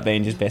they ended up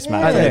being just best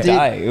mates Yeah, of they the did.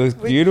 day. It was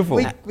beautiful.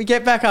 We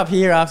get back up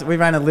here after we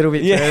ran a little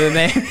bit Yeah. further than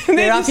there.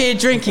 They're up here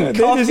drinking they're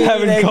coffee. just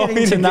having They're coffee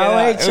getting to know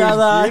together. each It was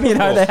other.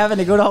 beautiful. They're having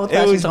a good old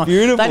fashioned was time.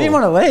 beautiful. They didn't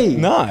want to leave.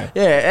 No.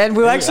 Yeah, and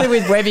we were actually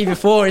with Webby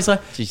before. He's like,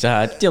 geez,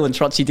 Dylan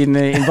Trotsy didn't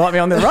invite me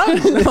on the run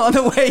on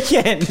the weekend.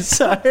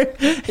 So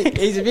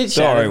he's a bit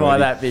Sorry, shattered by Webby.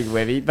 that big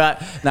Webby.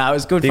 But no, it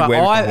was good Big fun.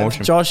 Webby from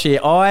Horsham. Josh here,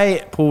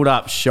 I pulled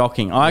up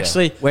shocking. I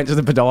actually went to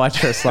the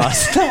podiatrist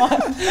last night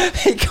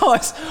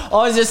because I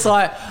was just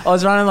like, I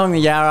was running along the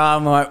Yarra.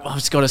 I'm like, I've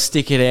just got to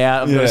stick it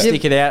out. I've got Yeah. to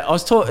stick it out. I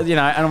was taught, and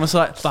I was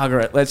like,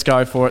 bugger it, let's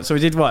go for it. So we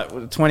did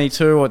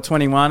 22 or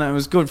 21, and it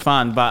was good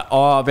fun. But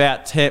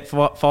about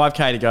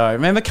 5K to go.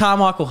 Remember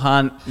Carmichael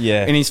Hunt?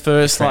 Yeah. In his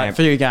first Cramp.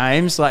 few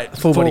games,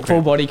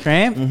 full body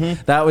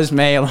cramp. That was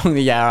me along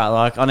the Yarra.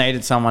 Like, I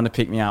needed someone to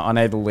pick me up. I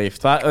needed a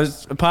lift. But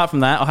apart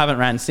from that, I haven't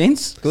ran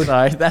since. Good.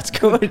 So that's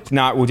good.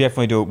 No, we'll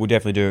definitely do it. We'll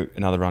definitely do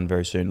another run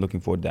very soon. Looking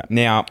forward to that.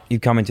 Now,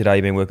 you've come in today.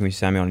 You've been working with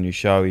Sammy on a new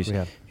show.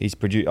 He's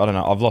produced. I don't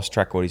know. I've lost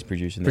track of what he's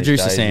producing. these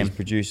Producer days. Sam. He's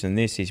producing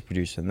this. He's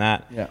producing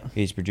that. Yeah.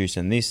 He's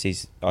producing this.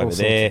 He's over sorts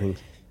of there. things.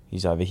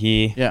 He's over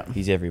here. Yeah.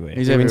 He's everywhere.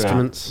 He's New everywhere.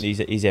 instruments.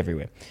 He's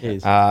everywhere. He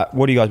is. What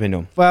have you guys been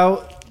doing?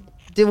 Well,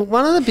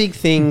 one of the big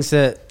things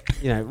that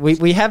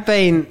we have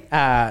been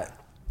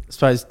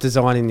suppose,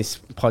 designing this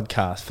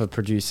podcast for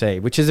Produce E,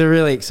 which is a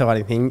really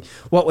exciting thing.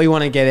 What we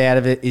want to get out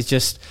of it is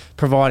just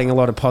providing a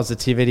lot of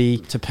positivity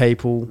to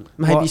people,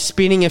 maybe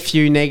spinning a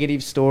few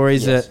negative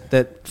stories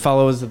that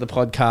followers of the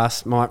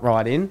podcast might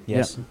write in.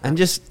 Yes. And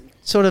just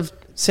sort of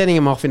setting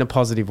them off in a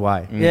positive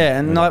way. Yeah,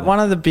 and like one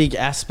of the big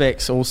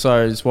aspects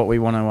also is what we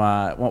want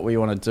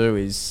to do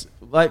is,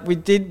 like we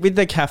did with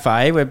the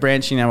cafe, we're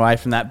branching away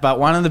from that. But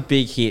one of the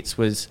big hits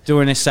was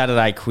doing a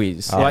Saturday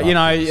quiz.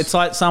 It's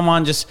like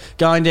someone just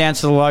going down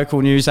to the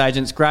local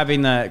newsagents,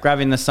 grabbing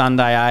the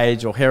Sunday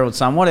Age or Herald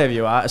Sun, whatever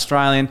you are,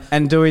 Australian,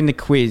 and doing the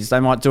quiz.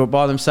 They might do it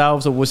by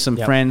themselves or with some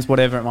friends,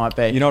 whatever it might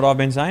be. You know what I've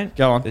been saying?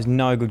 Go on. There's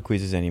no good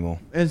quizzes anymore.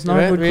 There's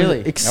no good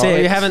really.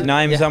 Except you haven't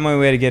name somewhere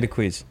where to get a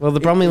quiz. Well, the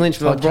Bromley Lynch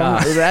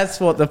podcast.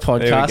 That's what the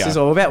podcast is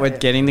all about. We're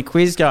getting the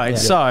quiz going.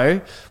 So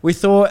we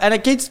thought, and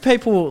it gets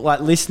people like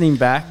listening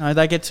back.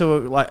 They get to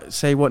like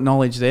see what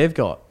knowledge they've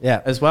got.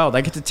 As well.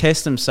 They get to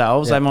test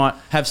themselves. They might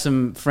have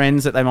some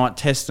friends that they might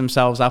test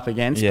themselves up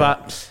against.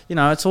 But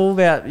it's all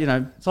about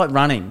it's like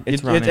running.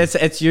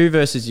 It's you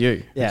versus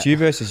you. It's you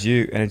versus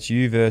you, and it's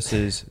you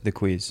versus the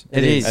quiz.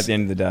 It is at the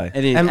end of the day.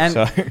 It is. And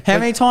how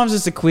many times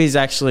has the quiz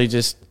actually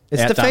just?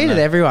 It's defeated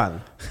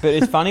everyone. But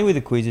it's funny with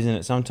the quiz, isn't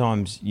it?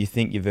 Sometimes you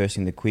think you're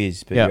versing the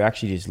quiz, but you're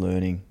actually just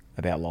learning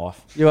about life.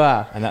 You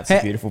are. And that's the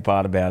beautiful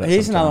part about it.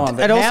 Here's another one.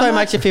 It also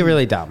makes you feel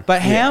really dumb.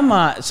 But how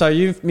much... So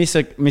you miss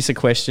a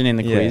question in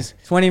the quiz.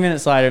 20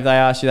 minutes later, if they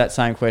ask you that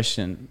same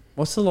question,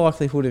 what's the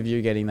likelihood of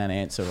you getting that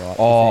answer right?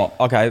 Oh,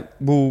 okay.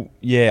 Well,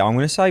 yeah, I'm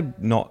going to say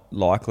not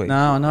likely. No,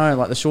 I know.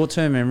 Like the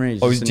short-term memory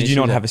is did you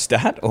not have a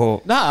stat?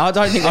 Or? No, I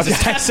don't think there's a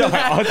stat. Sorry,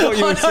 I thought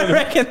you were I don't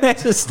reckon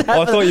there's a stat.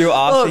 I thought you were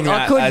asking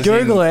that. I could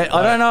Google it.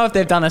 I don't know if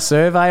they've done a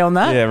survey on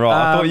that. Yeah,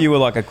 right. I thought you were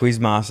like a quiz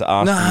master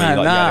asking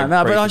me.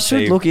 No, but I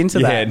should look into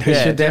that. You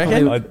should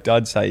definitely.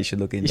 I'd say you should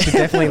look into it. You should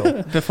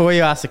definitely, before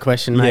you ask the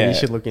question, maybe you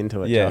should look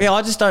into it. Yeah,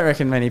 I just don't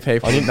reckon many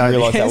people I didn't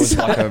realise that was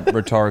like a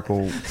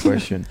rhetorical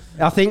question.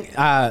 I think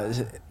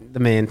the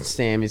man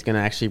Sam is going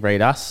to actually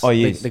read us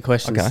the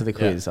questions to the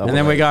quiz. And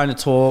then we're going to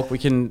talk. We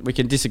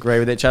can disagree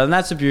with each other, and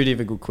that's the beauty of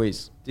a good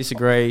quiz.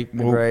 Disagree,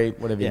 agree,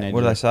 whatever you need.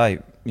 What do they say?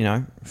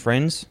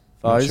 Friends,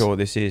 foes. I'm sure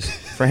this is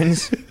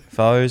friends,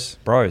 foes,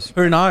 bros.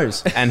 Who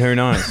knows? And who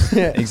knows?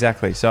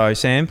 Exactly. So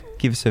Sam,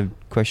 give us a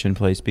question,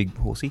 please, big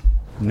horsey.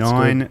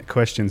 9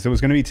 questions. There was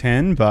going to be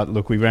 10, but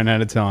look, we ran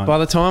out of time. By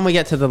the time we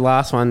get to the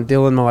last one,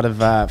 Dylan might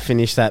have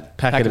finished that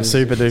packet of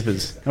super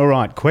dupers. All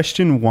right,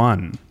 question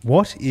 1.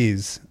 What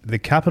is the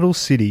capital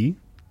city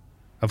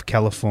of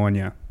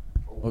California?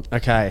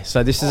 Okay,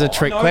 so this is a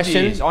trick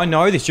question. I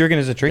know this. You reckon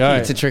it's a tricky?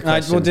 It's a trick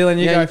question. Well, Dylan,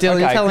 you go.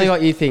 Dylan, tell me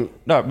what you think.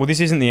 No, well,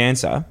 this isn't the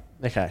answer.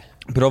 Okay.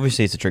 But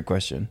obviously it's a trick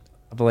question.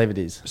 I believe it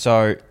is.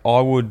 So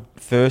I would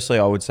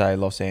say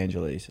Los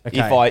Angeles.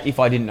 Okay. If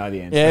I didn't know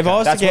the answer. Yeah, if I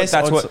was to guess,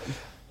 that's what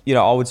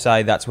I would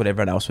say that's what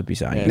everyone else would be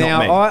saying.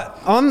 Yeah. Now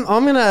I'm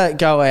going to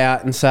go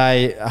out and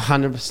say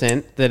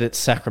 100% that it's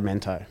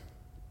Sacramento.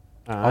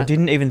 I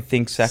didn't even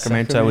think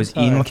Sacramento was in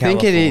California. I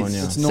think it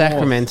is. It's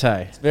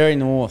Sacramento. It's very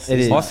north. It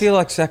is. I feel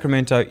like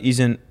Sacramento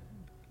isn't.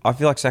 I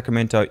feel like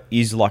Sacramento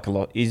is like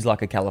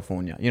a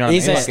California. You know what I mean?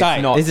 It's a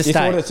state. It's a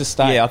state. It's a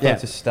state. Yeah, I thought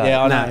it's a state.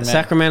 Yeah, I know. No,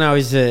 Sacramento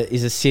is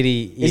a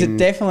city. Is it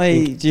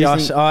definitely?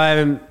 Josh,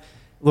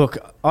 look,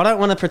 I don't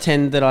want to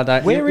pretend that I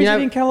don't. Where is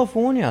it in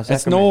California?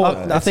 It's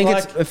north. I think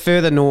it's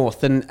further north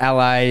than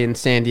LA and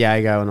San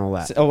Diego and all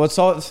that. Oh, it's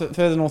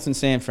further north than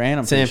San Fran.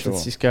 I'm San pretty sure.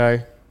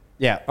 Francisco.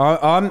 Yeah,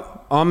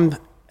 I'm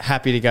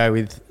happy to go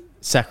with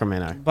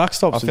Sacramento. Buck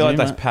stops. I feel like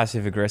that's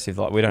passive aggressive.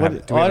 Like we don't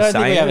have. Do we I have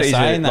don't think we have a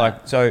say in that.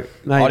 Like so,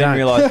 No, I didn't don't.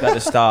 realise at the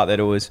start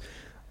that it was.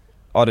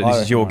 This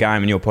is your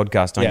game and your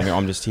podcast. Don't Yeah. get me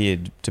wrong, I'm just here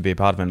to be a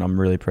part of it, and I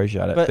really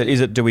appreciate it. But But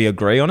is it? Do we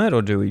agree on it,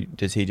 or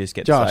does he just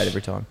get to Josh. say it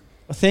every time?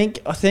 I think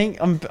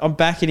I'm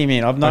backing him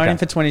in. I've known him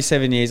for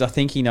 27 years. I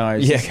think he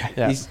knows. Yeah,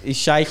 okay. He's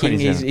shaking.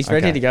 He's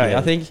ready Okay. to go. Yeah.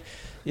 I think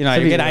you Could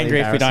you be get really angry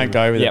if we don't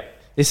go with Yep. it.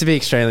 This would be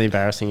extremely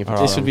embarrassing if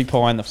This would be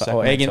pie in the face.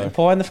 Or egg in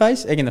pie in the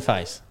face. Egg in the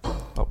face.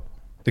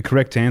 The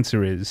correct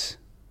answer is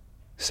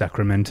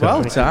Sacramento.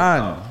 Well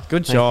done.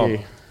 Good job.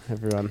 Thank you,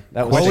 everyone.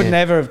 That I would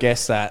never have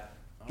guessed that.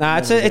 No,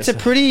 it's a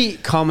pretty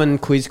common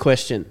quiz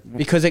question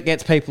because it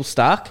gets people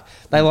stuck.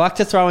 They like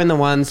to throw in the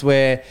ones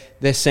where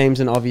there seems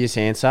an obvious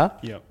answer,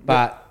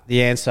 but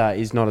the answer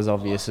is not as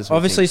obvious as we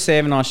Obviously, think.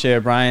 Sam and I share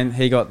a brain.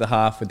 He got the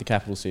half with the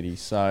capital city.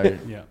 So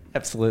Yeah.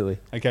 Absolutely.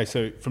 Okay,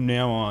 so from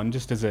now on,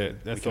 just as we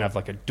can have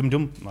like a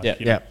dum-dum, like,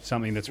 Yeah.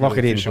 something that's Lock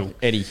really it in. official.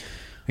 Eddie.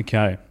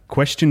 Okay,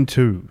 question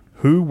 2.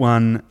 Who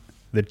won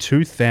the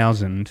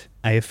 2000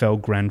 AFL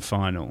Grand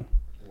Final?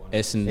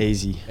 Essendon.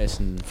 Easy.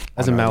 Essendon.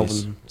 As a I know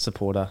Melbourne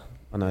supporter,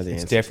 I know the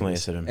It's answer. definitely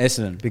to this.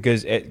 Essendon. Essendon.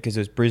 Because it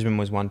was Brisbane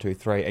was 1, 2,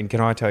 3. And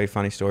can I tell you a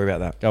funny story about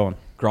that? Go on.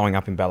 Growing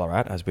up in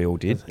Ballarat, as we all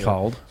did.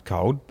 Cold.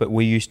 Cold. But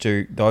we used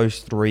to, those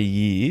 3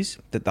 years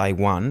that they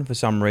won, for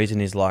some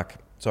reason, is like,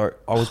 so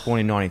I was born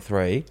in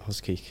 93,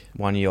 Auskick.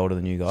 1 year older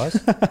than you guys.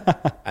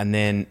 And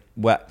then,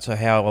 so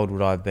how old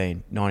would I have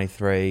been?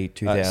 93,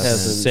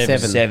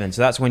 2007.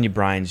 So that's when your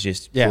brain's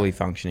just fully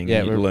functioning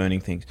and you're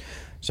learning things.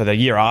 So the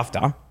year after,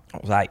 I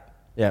was 8.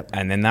 Yeah.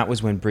 And then that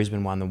was when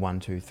Brisbane won the 1,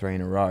 2, 3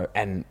 in a row.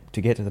 And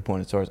to get to the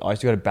point of stories, I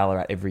used to go to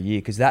Ballarat every year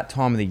because that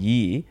time of the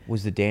year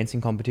was the dancing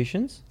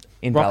competitions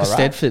in Rocker Ballarat.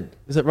 Stedford.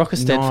 Is it Rocker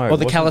Stedford? No, Or it the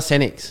wasn't.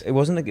 calisthenics? It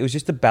wasn't. It was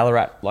just the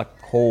Ballarat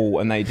hall,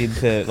 and they did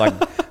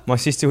the my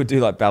sister would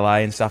do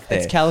ballet and stuff there.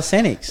 It's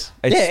calisthenics.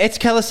 It's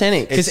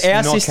calisthenics. Because It's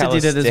our not sister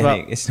did it as well.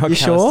 calisthenic. It's not You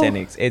sure?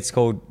 calisthenics. It's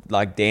called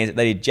dance.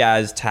 They did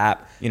jazz,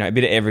 tap, a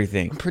bit of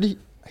everything.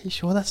 Are you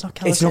sure that's not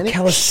It's not calisthenics?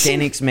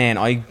 calisthenics, man.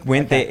 I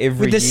went there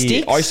every With the year.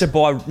 sticks? I used to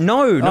buy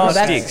no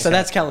sticks. So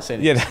that's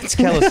calisthenics. Yeah, that's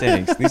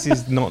calisthenics. This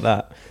is not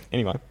that.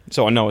 Anyway,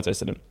 so I know it's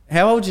Essendon.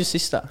 How old's your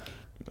sister?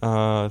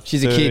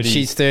 She's a kid. 30.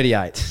 She's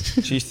 38.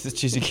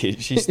 She's a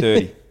kid. She's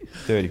 30.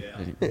 30.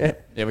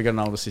 Yeah, we got an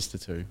older sister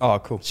too. Oh,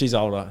 cool. She's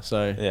older,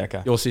 so Yeah,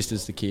 okay. your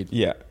sister's the kid.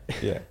 Yeah.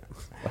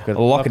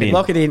 Lock it in.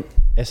 Lock it in.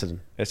 Essendon.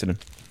 Essendon.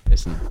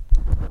 Listen,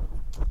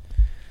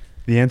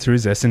 The answer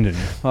is Essendon.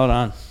 hold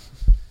on.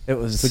 It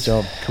was Good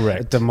job.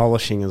 Correct.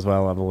 demolishing as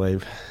well, I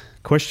believe.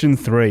 Question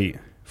 3.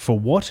 For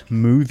what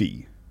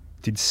movie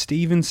did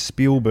Steven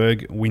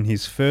Spielberg win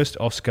his first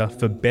Oscar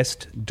for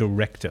Best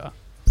Director?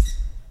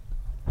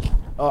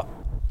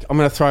 I'm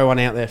going to throw one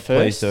out there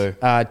first. Please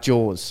do.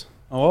 Jaws.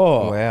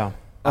 Oh, Wow.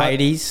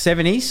 80s,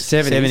 70s,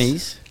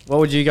 70s. What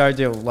would you go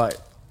do? What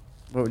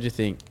would you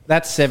think?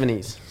 That's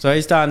 70s. So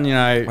he's done,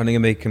 I'm going to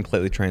be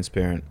completely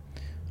transparent.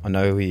 I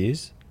know who he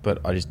is, but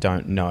I just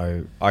don't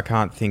know. I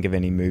can't think of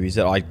any movies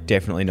that I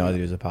definitely know that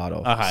he was a part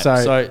of. Okay, So-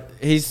 so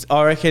he's.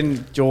 I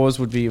reckon Jaws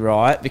would be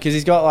right because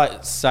he's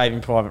got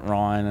Saving Private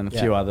Ryan and a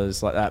few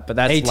others like that. But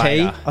that's E.T.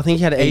 later. I think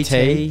he had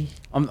E.T.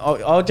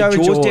 I'll go Did with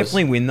Jaws Jaws.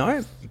 definitely win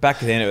though? Back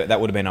then, that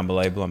would have been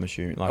unbelievable. I'm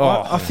assuming.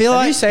 I feel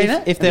Have like you seen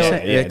it? if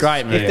there Yeah, yeah,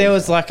 great movie. if there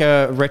was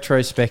a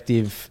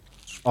retrospective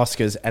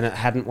Oscars and it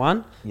hadn't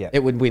won, Yeah. it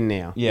would win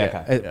now.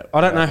 Yeah, okay.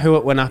 I don't know who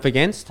it went up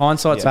against.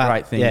 Hindsight's Yeah. a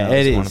great thing. Yeah, though. it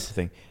It's a is. wonderful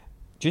thing.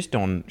 Just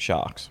on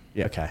sharks.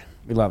 Yeah. Okay,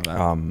 we love that.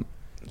 Do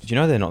you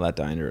know they're not that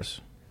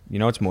dangerous? You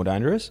know what's more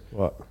dangerous?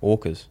 What?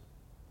 Orcas.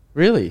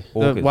 Really? The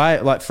Orcas.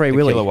 way Free The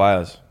Willy. killer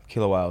whales.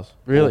 Killer whales.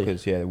 Really?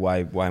 Orcas, yeah,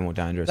 way more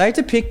dangerous. They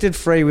depicted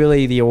Free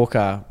Willy the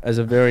orca as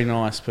a very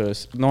nice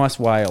person, nice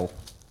whale.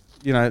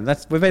 We've been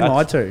That's-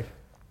 lied to.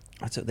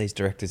 That's what these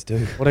directors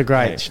do. What a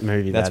great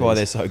movie. That's that why is.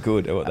 they're so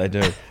good at what they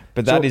do.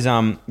 But that is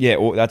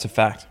that's a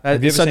fact.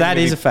 That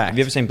is a fact. Have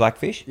you ever seen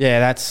Blackfish? Yeah,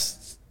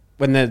 that's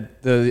when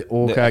the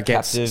orca The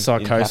gets captive in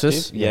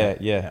psychosis.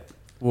 captive? Yeah.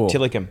 Whoa.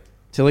 Tillicum,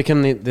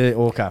 Tillicum, the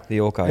orca. the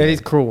orca. It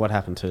is cruel what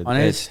happened to it. I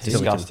know It's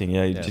disgusting.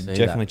 Yeah, you should see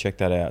definitely check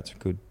that out. It's a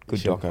good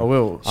doco. I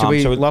will. Should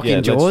we lock in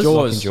let's Jaws?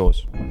 lock in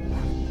Jaws.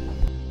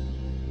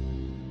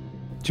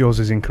 Jaws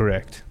is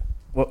incorrect.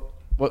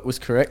 What was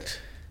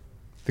correct?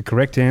 The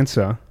correct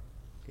answer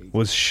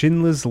was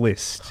Schindler's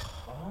List.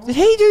 Did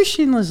he do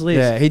Schindler's List?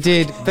 Yeah, he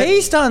did.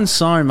 He's done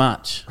so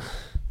much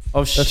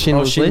of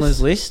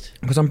Schindler's List.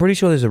 Because I'm pretty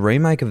sure there's a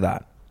remake of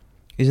that.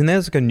 Isn't there?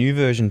 There's a new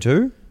version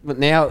too. But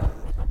now,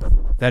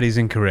 That is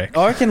incorrect.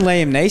 I reckon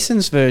Liam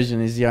Neeson's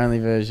version is the only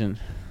version.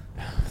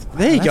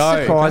 There you that's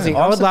go. surprising.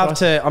 I'm I would love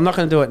surprised. to. I'm not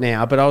going to do it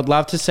now, but I would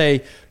love to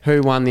see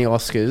who won the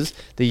Oscars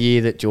the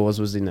year that Jaws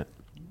was in it,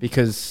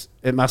 because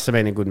it must have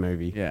been a good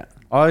movie. Yeah,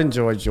 I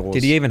enjoyed Jaws.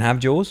 Did he even have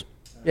Jaws?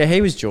 Yeah,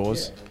 he was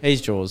Jaws.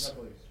 He's Jaws.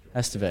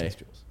 Has to be.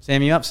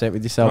 Sam, you upset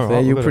with yourself All right, there?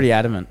 we've You're got pretty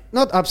adamant.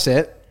 Not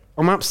upset.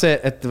 I'm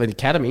upset at the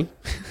Academy.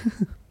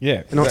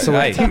 Yeah. Not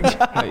selecting.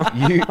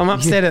 I'm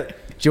upset at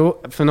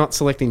for not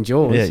selecting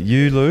Jaws. Yeah,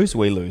 you lose,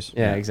 we lose.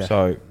 Yeah,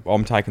 exactly. So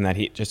I'm taking that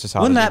hit just as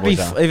hard Wouldn't as that be, it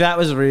was, if that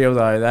was real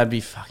though, that'd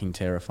be fucking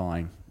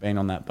terrifying, being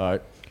on that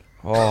boat.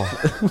 Oh,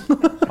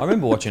 I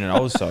remember watching it. I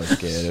was so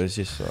scared. It was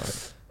just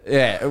so.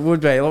 Yeah, it would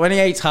be. Like when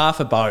he eats half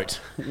a boat,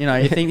 you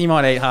think he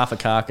might eat half a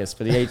carcass,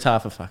 but he eats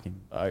half a fucking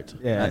boat.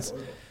 Yeah.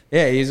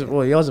 He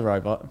was a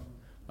robot.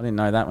 I didn't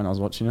know that when I was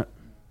watching it.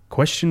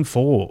 Question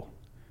 4.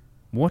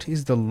 What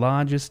is the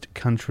largest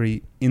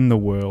country in the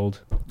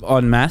world?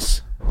 En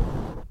masse,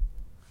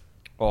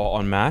 Oh,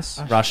 en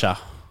masse. Russia.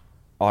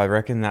 I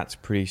reckon that's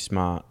pretty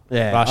smart.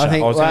 Yeah, Russia. I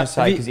think I was going well, to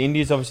say because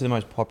India's obviously the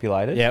most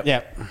populated.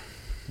 Yep.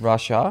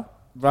 Russia.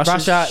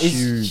 Russia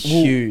is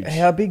huge.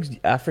 How big's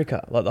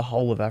Africa? Like the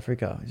whole of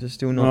Africa? Is it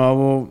still not? Oh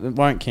well, it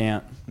won't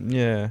count.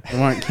 Yeah. It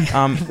won't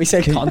count. We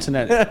said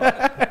continent,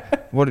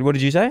 What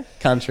did you say?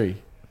 country.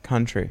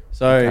 Country.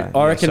 So Okay,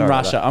 I yeah, reckon sorry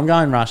about Russia. I'm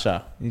going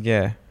Russia. that.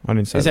 Yeah, I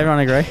didn't say. Does that. everyone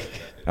agree?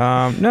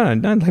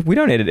 No. We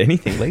don't edit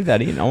anything. Leave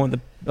that in. I want the.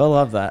 I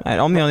love that. Mate,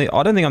 I'm the only.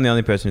 I don't think I'm the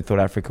only person who thought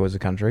Africa was a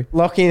country.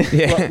 Lock in.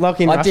 Yeah. Lock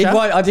in I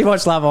Russia. did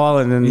watch Love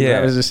Island, and Yeah.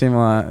 that was a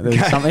similar. There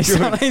was something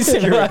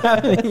similar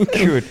happening.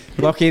 Good.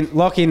 Lock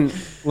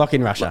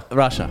in Russia.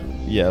 Russia.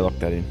 Yeah, lock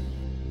that in.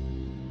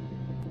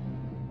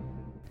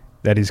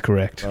 That is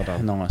correct.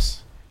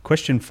 Nice.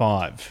 Question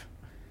 5.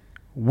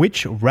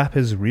 Which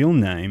rapper's real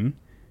name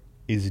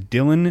is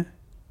Dylan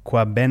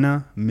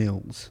Quabena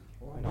Mills?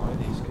 I know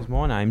this because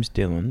my name's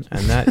Dylan,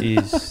 and that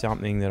is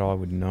something that I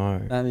would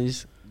know. That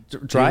is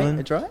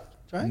Dylan? Drake.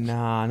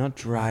 Nah, not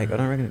Drake. I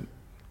don't reckon.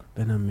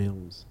 Benham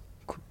Mills.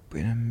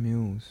 Dylan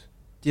Mills.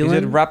 Dylan? Is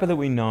it a rapper that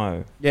we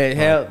know? Yeah,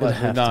 how It'd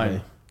have to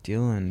no. be.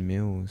 Dylan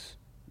Mills.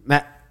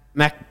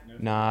 Mac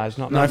Nah, it's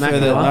not. No Mac further,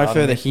 Miller. no I don't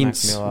further think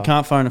it's hints. Mac Miller. You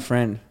can't phone a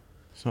friend.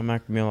 It's not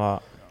Mac Miller.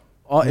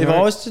 If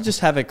I was to just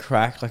have a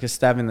crack, like a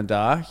stab in the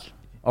dark,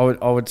 I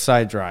would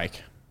say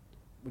Drake.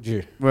 Would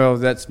you? Well,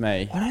 that's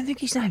me. I don't think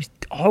his name's.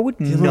 I would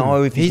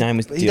know if his name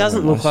was Dylan. He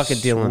doesn't look like a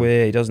Dylan.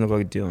 Swear, he doesn't look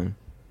like a Dylan.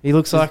 He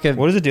looks like a.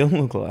 What does a Dylan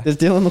look like? Does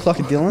Dylan look like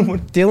a Dylan?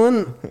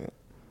 Dylan,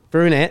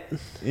 brunette,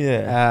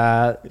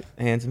 Yeah,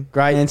 handsome.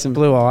 great, Handsome.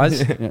 blue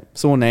eyes, Yeah.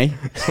 Sore knee.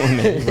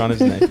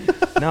 Runner's name.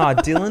 No,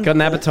 Dylan. got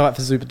an appetite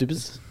for super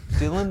duper.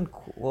 Dylan.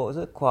 What was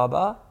it?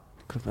 Quabar.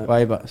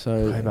 Quavo.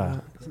 So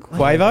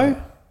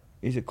Quavo?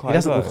 Is it Quavo? He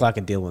doesn't look like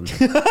a Dylan.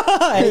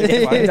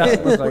 he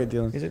doesn't look like a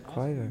Dylan. Is it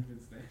Quavo?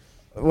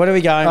 What are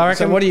we going? I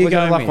reckon. So what are you we're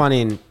gonna going lock with? one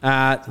in.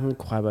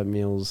 Quavo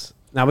Mills.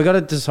 No, we got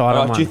to decide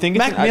on Do one. you think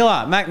Mac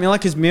Miller,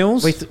 because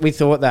Mills. we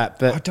thought that,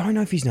 I but don't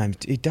know if his name.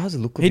 He does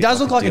look. He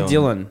does look like a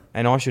Dylan.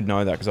 and I should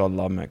know that because I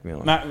love Mac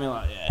Miller. Mac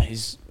Miller, yeah,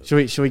 he's.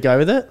 should we go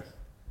with it?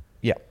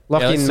 Yeah.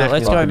 Lock in Mac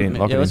let's Miller. go. Lock it in,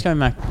 lock it Let's in. go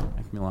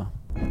Mac Miller.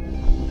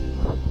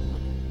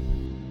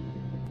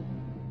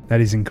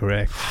 That is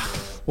incorrect.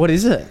 What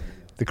is it?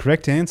 The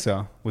correct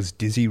answer was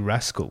Dizzy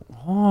Rascal.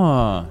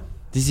 Oh,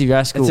 Dizzy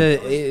Rascal.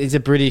 It's a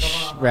British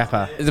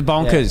rapper. The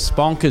bonkers,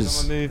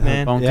 bonkers. Move,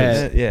 man.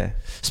 Bonkers. Yeah.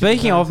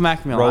 Speaking of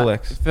Mac Miller,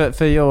 Rolex.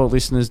 for your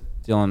listeners,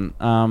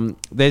 Dylan,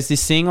 there's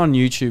this thing on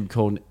YouTube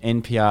called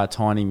NPR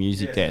Tiny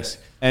Music Desk,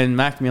 and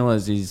Mac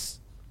Miller's is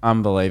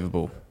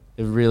unbelievable.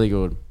 They're really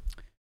good.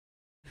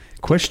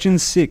 Question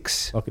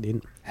 6. Lock it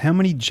in. How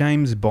many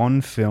James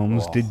Bond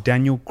films did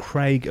Daniel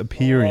Craig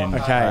appear in?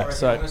 Okay,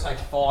 so I'm gonna say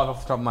 5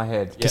 off the top of my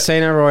head.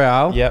 Casino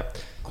Royale. Yep.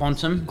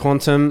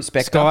 Quantum.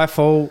 Spectre.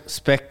 Skyfall.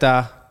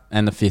 Spectre.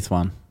 and the fifth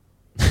one.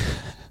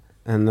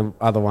 And the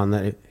other one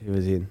that he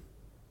was in.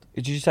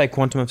 Did you say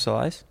Quantum of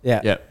Solace?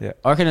 Yeah. Yeah,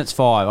 I reckon it's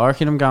 5. I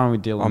reckon I'm going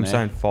with Dylan. I'm there.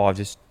 saying 5.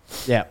 Just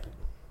Yeah.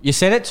 You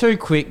said it too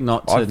quick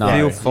not to I know.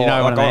 feel 5. You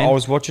know what like, I mean? I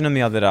was watching him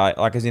the other day.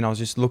 Like as in, I was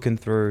just looking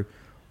through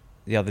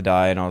the other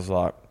day, and I was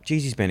like,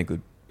 "Geez, he's been a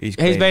good. He's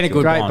been a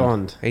good Great Bond.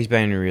 Bond. He's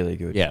been really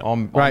good. Yeah.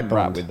 I'm Great right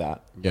Bond. with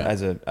that. Yeah.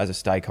 As a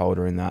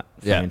stakeholder in that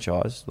Yeah.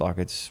 franchise, like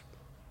it's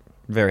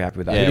very happy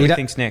with that. Yeah. Who do He you do-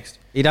 think's next?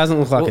 He doesn't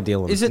look like Well, a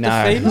Dylan. Is it No,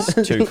 the female?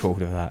 he's too cool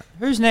to that.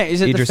 Who's next?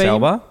 Is it Idris the female?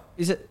 Elba?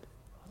 Is it?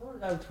 I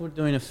thought they were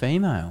doing a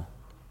female.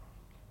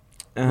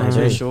 Maybe. I'm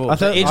not sure. I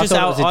thought- I Idris thought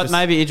it Elba, was Idris-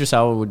 maybe Idris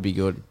Elba would be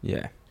good,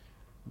 Yeah,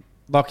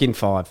 Lock in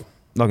 5.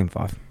 log in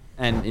 5.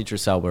 and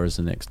Idris Elba is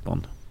the next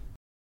Bond.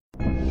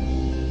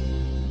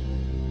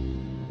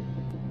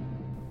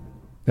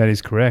 That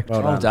is correct.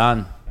 Well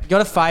done. You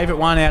got a favourite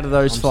one out of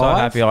those I'm 5?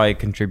 so happy I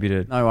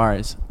contributed. No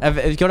worries. Have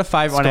you got a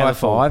favourite one out of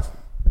Skyfall. 5?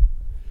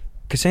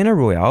 Casino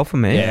Royale for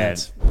me. Yeah.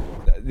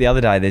 The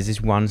other day, there's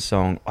this one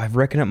song. I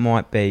reckon it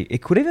might be.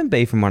 It could even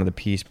be from one of the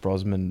Pierce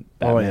Brosnan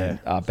Batman.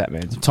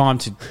 Batman's. Time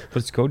to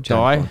What's it called?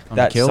 Die James Bond. on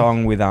That the kill.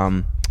 song with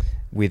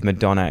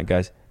Madonna. It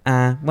goes.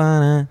 I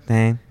wanna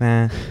thank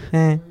my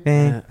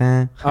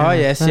Oh,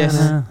 yes.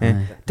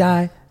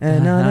 die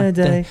another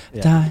day.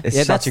 Die. It's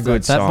Yeah, such a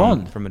good that song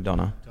Bond. from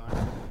Madonna.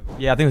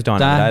 Yeah, I think it was Die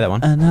Another Day. That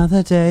one.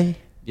 Another day.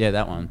 Yeah,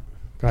 that one.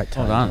 Great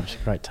tone. Well done.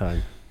 Great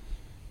tone.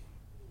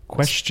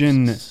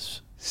 Question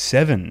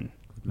 7.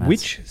 Maths.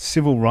 Which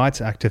civil rights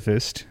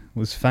activist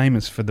was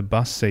famous for the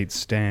bus seat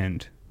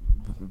stand?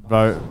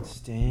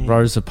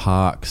 Rosa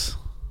Parks.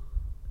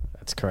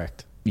 That's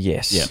correct.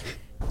 Yes. Yeah.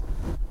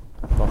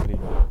 Lock it in.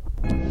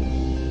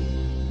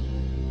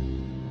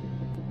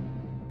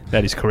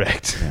 That is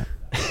correct.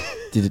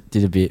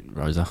 Did a bit,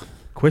 Rosa.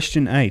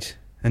 Question 8.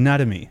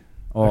 Anatomy.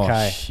 Oh,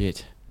 Okay.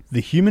 shit. The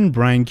human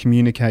brain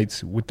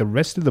communicates with the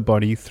rest of the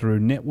body through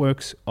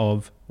networks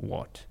of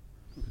what?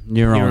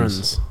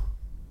 Neurons.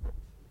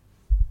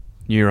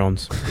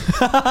 Neurons.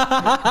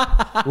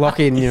 Lock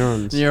in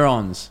neurons.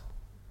 Neurons.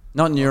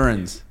 Not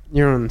neurons.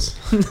 Neurons.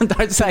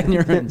 Don't say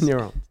neurons.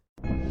 Neurons.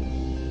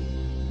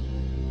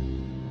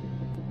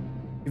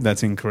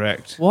 That's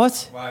incorrect.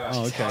 What? What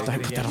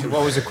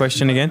was the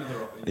question again?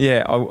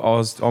 Yeah,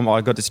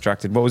 I got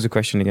distracted. What was the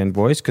question again,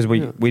 boys? Because we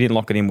didn't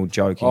lock it in. We're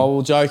joking. Oh,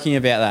 we're joking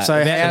about that. So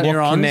About how-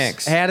 neurons.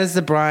 connects? How does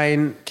the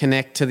brain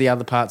connect to the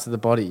other parts of the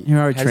body?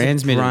 How does the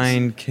Neurotransmitters.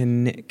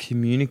 brain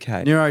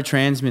communicate?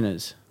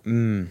 Neurotransmitters.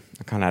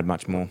 I can't add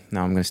much more.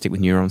 No, I'm going to stick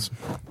with neurons.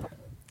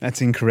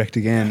 That's incorrect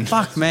again.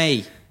 Fuck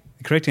me.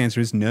 The correct answer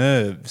is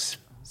nerves.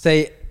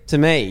 See, to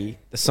me,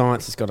 the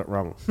science has got it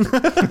wrong.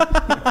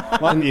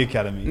 Like the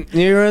academy.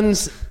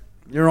 Neurons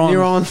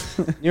Neurons.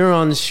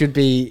 neurons should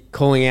be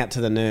calling out to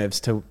the nerves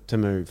to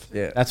move.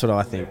 Yeah. That's what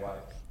I think.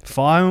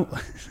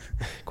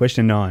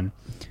 Question 9.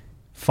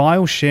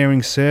 File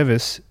sharing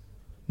service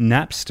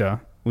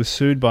Napster was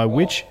sued by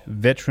which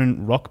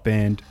veteran rock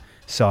band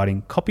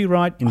citing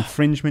copyright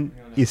infringement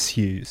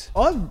issues?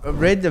 I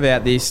read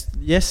about this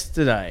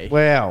yesterday.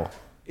 Wow.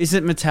 Is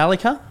it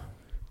Metallica?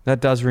 That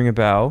does ring a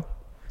bell.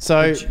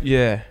 So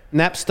Yeah.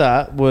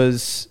 Napster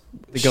was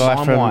the guy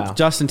LimeWire. from...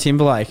 Justin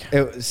Timberlake.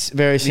 It was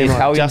very The similar.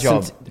 Italian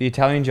Justin- Job. The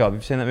Italian Job.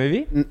 You've seen that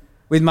movie?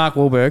 With Mark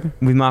Wahlberg.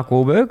 With Mark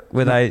Wahlberg?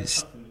 Where they...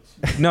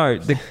 No,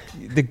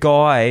 the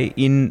guy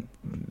in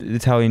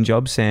Italian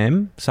Job,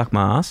 Sam, suck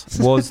my ass,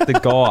 was the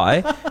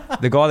guy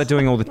that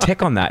doing all the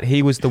tech on that.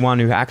 He was the one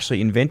who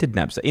actually invented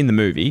Napster in the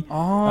movie.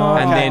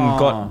 And then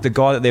got the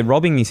guy that they're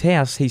robbing his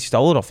house, he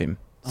stole it off him.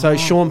 So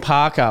Sean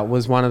Parker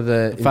was one of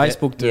the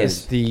Facebook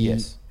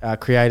dudes.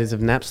 Creators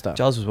of Napster.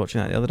 Giles was watching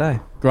that the other day.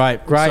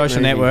 Great Social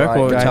movie. Network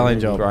or Italian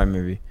Job? Great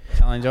movie.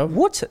 Italian Job?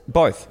 What's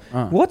both?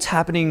 Oh. What's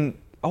happening?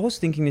 I was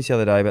thinking this the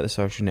other day about the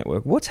Social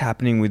Network. What's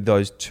happening with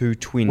those two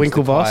twins?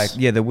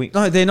 Winklevoss?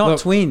 No, they're not Look,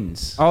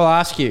 twins. I'll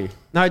ask you.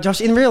 No, Josh,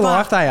 in real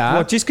life they are.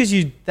 What, just because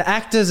you... The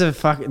actors are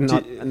fucking...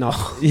 No.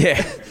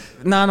 Yeah.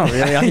 No, not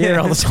really. I hear it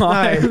all the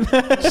time.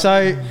 No. So,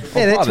 yeah,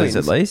 they're brothers twins.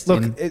 at least.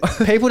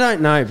 Look, people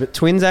don't know, but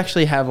twins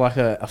actually have like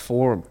a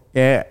forum.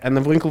 Yeah. And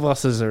the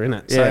Winklevosses are in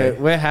it. So Yeah.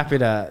 we're happy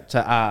to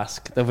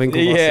ask the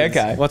Winklevosses Yeah,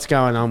 okay. what's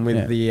going on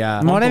with the...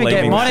 Might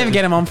even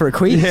get them on for a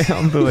quiz. Yeah,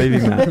 I'm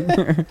believing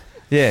that.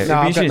 Yeah, No,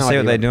 I've it'd be interesting got to no see what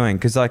idea. they're doing.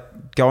 Because,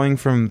 like, going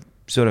from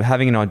sort of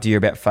having an idea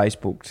about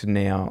Facebook to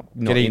now...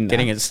 not in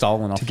Getting that, it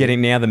stolen off. to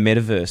getting now the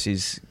metaverse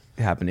is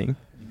happening.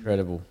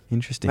 incredible.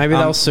 Interesting. Maybe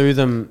they'll sue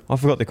them. I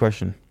forgot the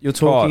question. You're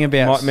talking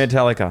about.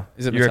 Metallica.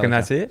 Is it You reckon Metallica?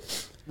 that's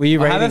it? Were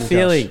you I have a reading,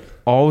 feeling. Josh?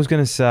 I was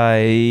going to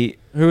say...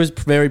 Who was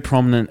very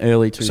prominent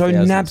early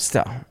 2000s?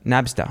 So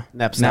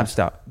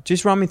Napster.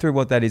 Just run me through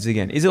what that is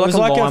again. Is it It like was a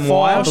like a LimeWire?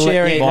 file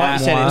sharing. Yeah, It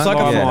LimeWire. was like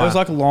Yeah. it was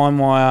like a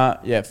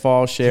LimeWire,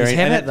 file sharing. He's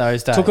had And it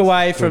those days. Took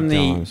away from Good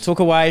the times.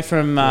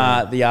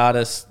 the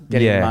artist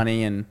getting Yeah.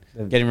 money and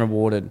getting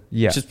rewarded.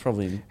 Yeah. Which is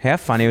probably How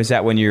funny was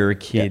that when you were a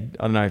kid?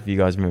 I don't know if you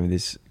guys remember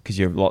this because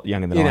you're a lot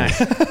younger than I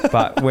am.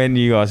 But when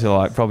you guys were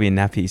like probably in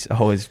nappies,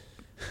 I was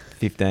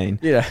 15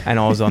 and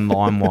I was on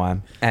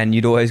LimeWire and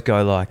you'd always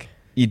go like,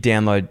 you'd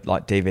download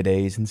like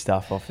DVDs and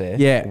stuff off there.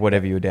 Yeah.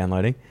 Whatever you were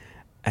downloading.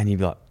 And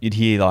you'd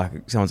hear like,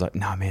 someone's like,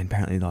 no man,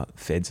 apparently like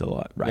feds are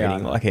like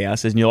raiding like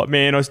houses. And you're like,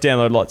 man, I just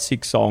downloaded like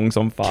 6 songs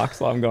on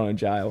Fox. Like I'm going to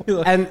jail.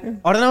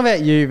 And I don't know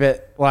about you,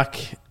 but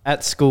like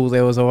at school,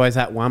 there was always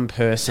that one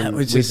person That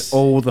was with just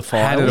all the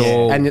files. had it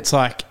all. And it's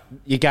like,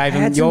 you gave I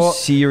him had some your...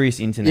 serious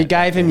internet. You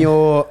gave him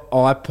your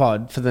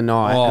iPod for the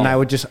night, and they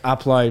would just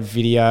upload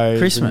videos,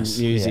 Christmas.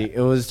 and music.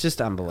 It was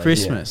just unbelievable.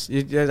 Christmas.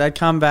 They'd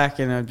come back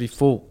and it'd be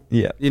full.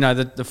 Yeah. You know,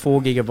 the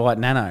 4 gigabyte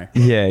nano.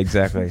 Yeah,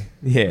 exactly.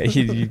 Yeah,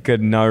 you got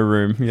no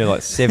room. You know,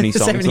 like 70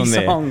 songs 70 on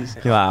there. songs.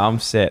 You're like, I'm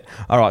set.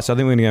 All right, so I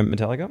think we're going to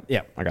go Metallica?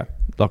 Yeah. Okay,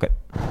 lock it.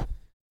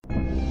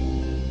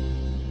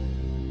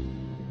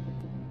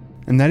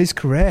 And that is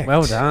correct.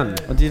 Well done.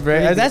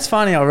 That's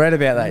funny. I read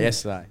about that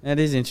yesterday. That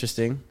is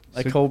interesting.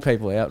 They So- called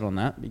people out on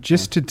that. Big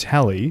Just time. to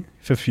tally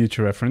for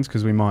future reference,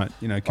 because we might,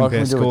 compare can we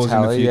do a scores in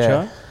tally?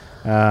 the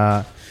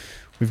future.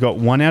 We've got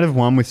 1 out of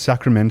 1 with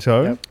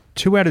Sacramento, Yep.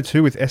 2 out of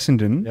 2 with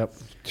Essendon, Yep.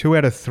 2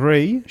 out of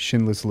 3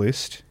 Schindler's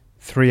List,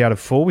 3 out of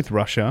 4 with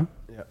Russia,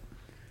 Yep.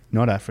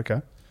 not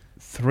Africa,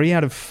 3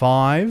 out of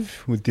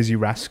 5 with Dizzy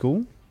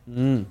Rascal,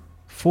 Mm.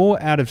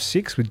 4 out of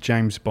 6 with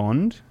James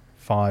Bond,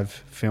 5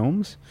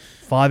 films,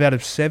 5 out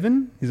of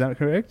 7, is that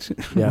correct?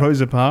 Yeah.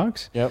 Rosa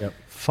Parks, Yep.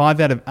 5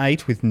 out of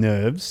 8 with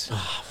Nerves.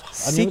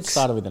 I knew it 6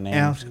 started with an N.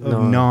 out of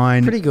No.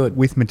 9 Pretty good.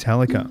 with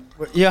Metallica.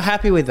 You're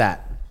happy with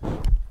that?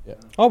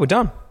 Oh, we're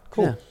done.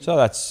 Cool. Yeah. So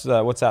that's,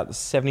 what's that,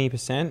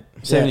 70%?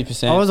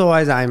 70%. I was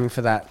always aiming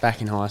for that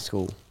back in high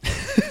school.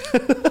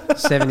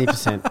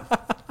 70%.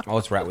 I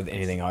was right with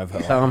anything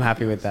over. So I'm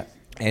happy with that.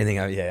 Anything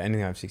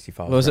over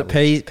 65. was it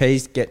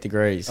P's get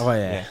degrees? Oh,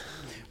 yeah.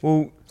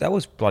 Well, that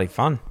was bloody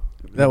fun.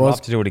 That I'd was-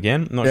 love to do it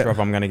again. I'm not Yeah. sure if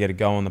I'm going to get a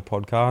go on the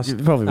podcast.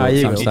 You probably will Oh, at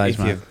you some will. stage, if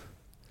mate. you-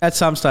 At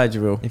some stage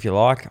you will. If you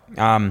like.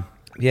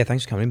 Yeah,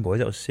 thanks for coming in, boys.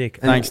 That was sick.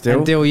 Thanks, Dill.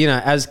 And Dill,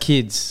 as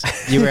kids,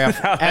 you were our,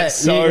 That's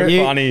so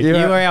funny. You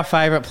were our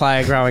favourite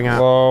player growing up.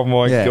 Oh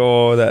my Yeah.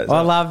 god, that's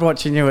I loved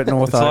watching you at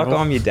North it's like Oval.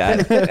 I'm your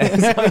dad.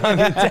 It's like I'm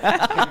your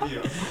dad.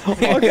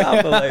 I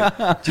can't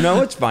believe. Do you know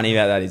what's funny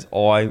about that is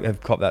I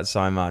have copped that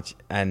so much,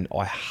 and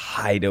I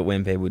hate it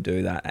when people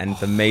do that. And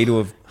for me to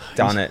have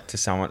done it to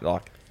someone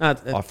like I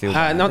feel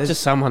bad. not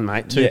just someone,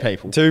 mate. Two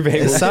people. 2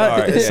 people.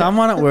 Sorry, yeah.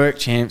 Someone at work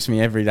champs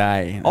me every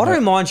day. I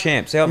don't mind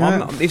champs.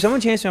 If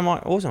someone champs me, I'm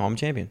like, awesome, I'm a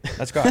champion.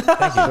 That's great.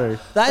 Thank you.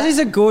 That is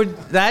a good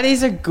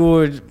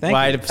Thank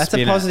way you. to That's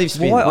spin a it. positive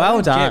spin. Why, I Well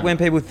don't get done. when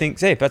people think,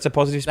 see, that's a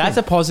positive spin. That's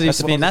a positive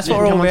spin. That's what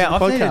we're all Come on to about.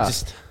 the I think podcast.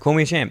 just Call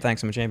me a champ.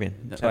 Thanks, I'm a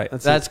champion. Sweet.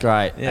 that's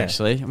great. Yeah.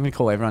 Actually, I'm gonna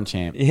call everyone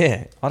champ.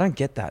 Yeah, I don't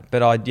get that,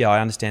 but I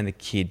understand the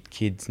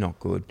kid's not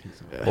good,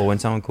 or when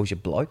someone calls you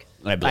bloke,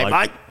 Hey, you're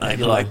like,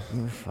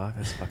 oh, fuck,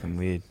 that's fucking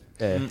weird.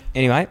 Yeah.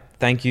 Anyway,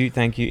 thank you.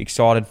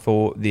 Excited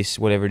for this,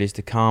 whatever it is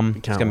to come.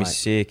 It's Can't gonna be wait.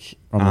 sick.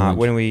 On the launch.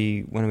 When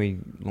are we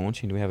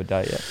launching? Do we have a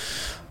date yet?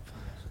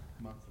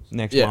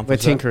 Next Yeah, month. We're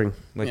is that? tinkering.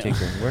 We're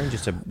tinkering. We're in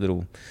just a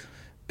little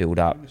build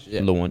up launch. We're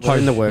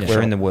in the workshop.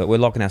 We're in the work. We're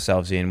locking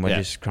ourselves in. We're Yeah.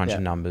 just crunching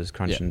Yeah. numbers,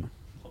 crunching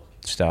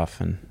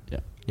stuff, and Yeah.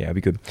 it'll be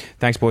good.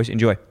 Thanks, boys.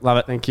 Enjoy. Love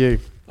it. Thank you.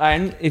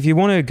 And if you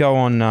want to go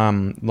on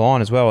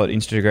line as well at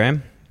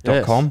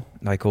Instagram.com,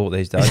 they call it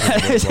these days.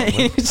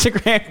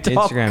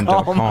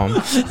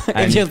 Instagram.com.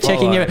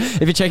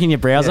 If you're checking your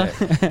browser,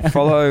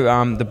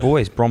 Follow the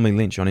boys, Bromley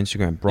Lynch on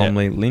Instagram.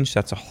 Bromley Lynch,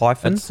 that's a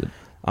hyphen.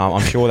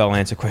 I'm sure they'll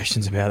answer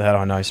questions about that.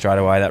 I know straight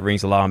away that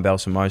rings alarm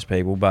bells for most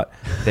people, but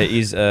there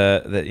is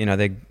that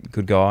they're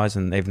good guys,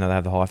 and even though they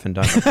have the hyphen,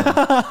 don't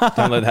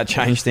let that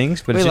change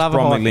things. But it's just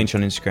Bromley Lynch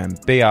on Instagram,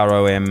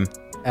 BROMLEYLYNCH.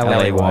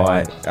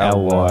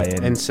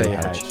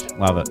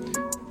 Love it.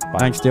 Bye.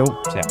 Thanks, Dill.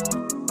 See ya.